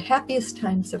were the happiest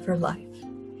times of her life.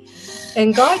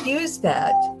 And God used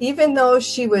that, even though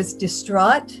she was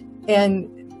distraught and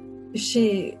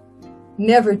she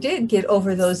never did get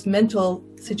over those mental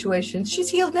situations.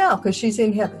 She's healed now because she's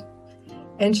in heaven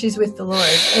and she's with the Lord,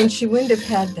 and she wouldn't have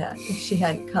had that if she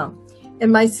hadn't come.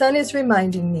 And my son is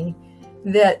reminding me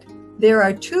that there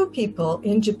are 2 people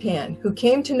in Japan who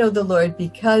came to know the Lord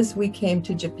because we came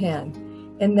to Japan,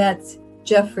 and that's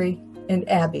Jeffrey and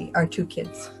Abby, our 2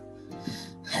 kids.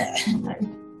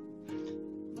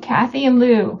 Kathy and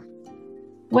Lou,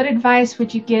 what advice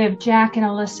would you give Jack and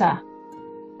Alissa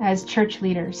as church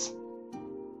leaders?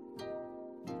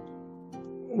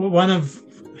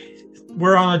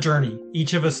 We're on a journey.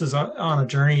 Each of us is on a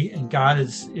journey, and God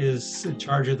is in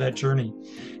charge of that journey.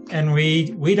 And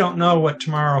we don't know what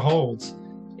tomorrow holds,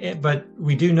 but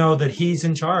we do know that He's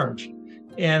in charge,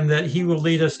 and that He will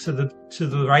lead us to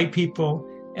the right people.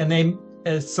 And they,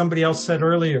 as somebody else said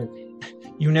earlier,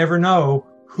 you never know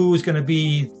who's going to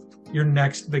be your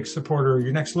next big supporter,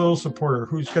 your next little supporter,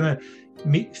 who's going to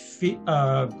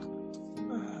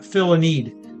fill a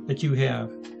need that you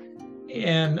have.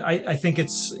 And I think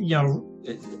it's,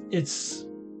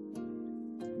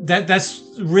 that's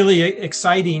really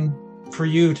exciting for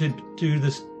you to do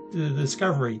this, the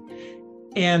discovery.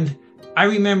 And I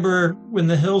remember when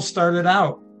the Hills started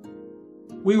out,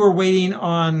 we were waiting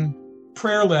on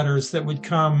prayer letters that would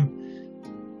come.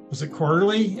 Was it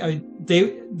quarterly?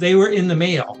 They were in the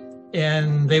mail,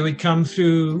 and they would come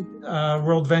through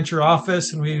World Venture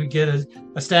office, and we would get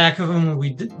a stack of them, and we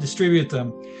distribute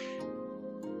them.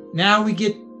 Now we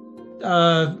get,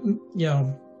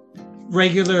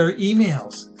 regular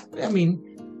emails. I mean,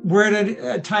 we're at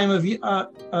a time of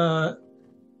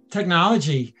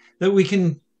technology that we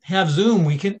can have Zoom.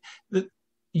 We can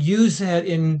use that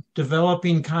in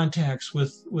developing contacts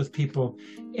with people,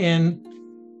 and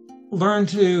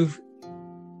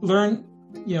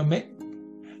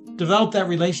develop that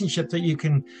relationship that you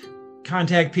can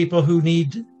contact people who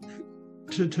need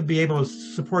to be able to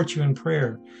support you in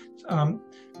prayer.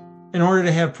 In order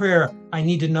to have prayer, I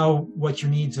need to know what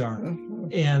your needs are. Mm-hmm.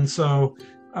 And so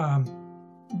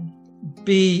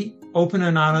be open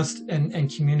and honest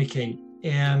and communicate.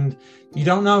 And you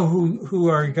don't know who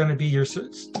are going to be your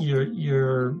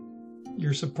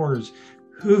supporters.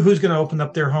 Who's going to open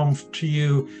up their home to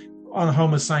you on a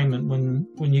home assignment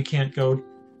when you can't go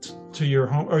to your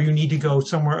home, or you need to go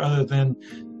somewhere other than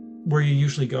where you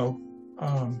usually go.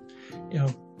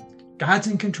 God's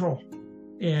in control,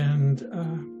 and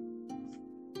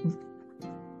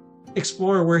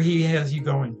explore where He has you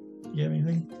going. You have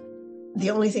anything? The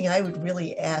only thing I would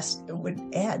really would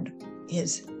add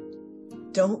is,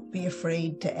 don't be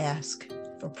afraid to ask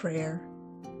for prayer.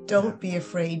 Don't be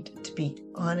afraid to be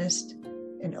honest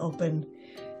and open.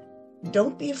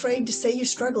 Don't be afraid to say you're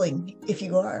struggling if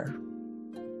you are.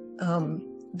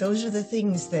 Those are the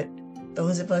things that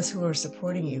those of us who are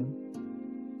supporting you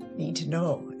need to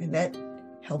know. And that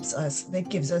helps us. That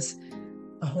gives us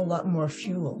a whole lot more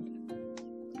fuel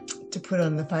to put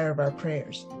on the fire of our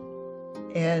prayers.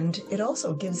 And it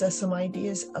also gives us some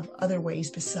ideas of other ways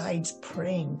besides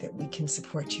praying that we can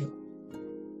support you.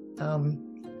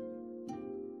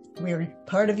 We're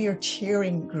part of your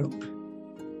cheering group.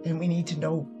 and we need to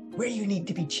know where you need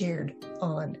to be cheered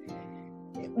on.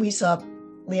 We saw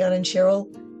Leon and Cheryl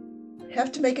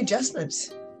have to make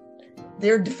adjustments.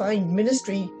 Their defined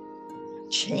ministry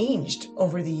changed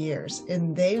over the years,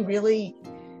 and they really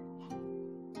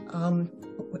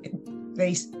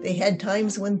they had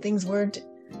times when things weren't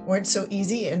so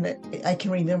easy. And I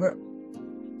can remember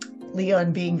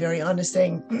Leon being very honest,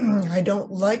 saying, I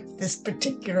don't like this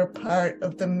particular part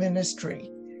of the ministry.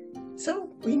 So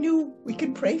we knew we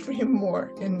could pray for him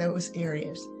more in those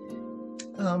areas.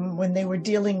 When they were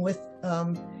dealing with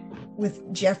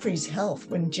Jeffrey's health,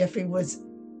 when Jeffrey was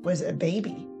a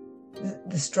baby,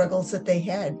 the struggles that they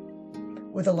had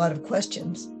with a lot of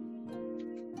questions,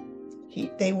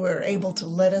 they were able to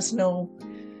let us know,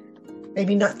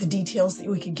 maybe not the details that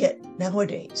we could get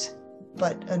nowadays,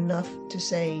 but enough to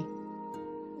say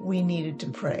we needed to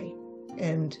pray,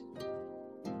 and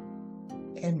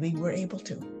we were able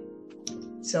to.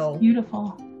 So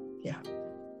beautiful. Yeah.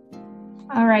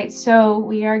 All right, so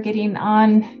we are getting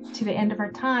on to the end of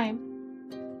our time.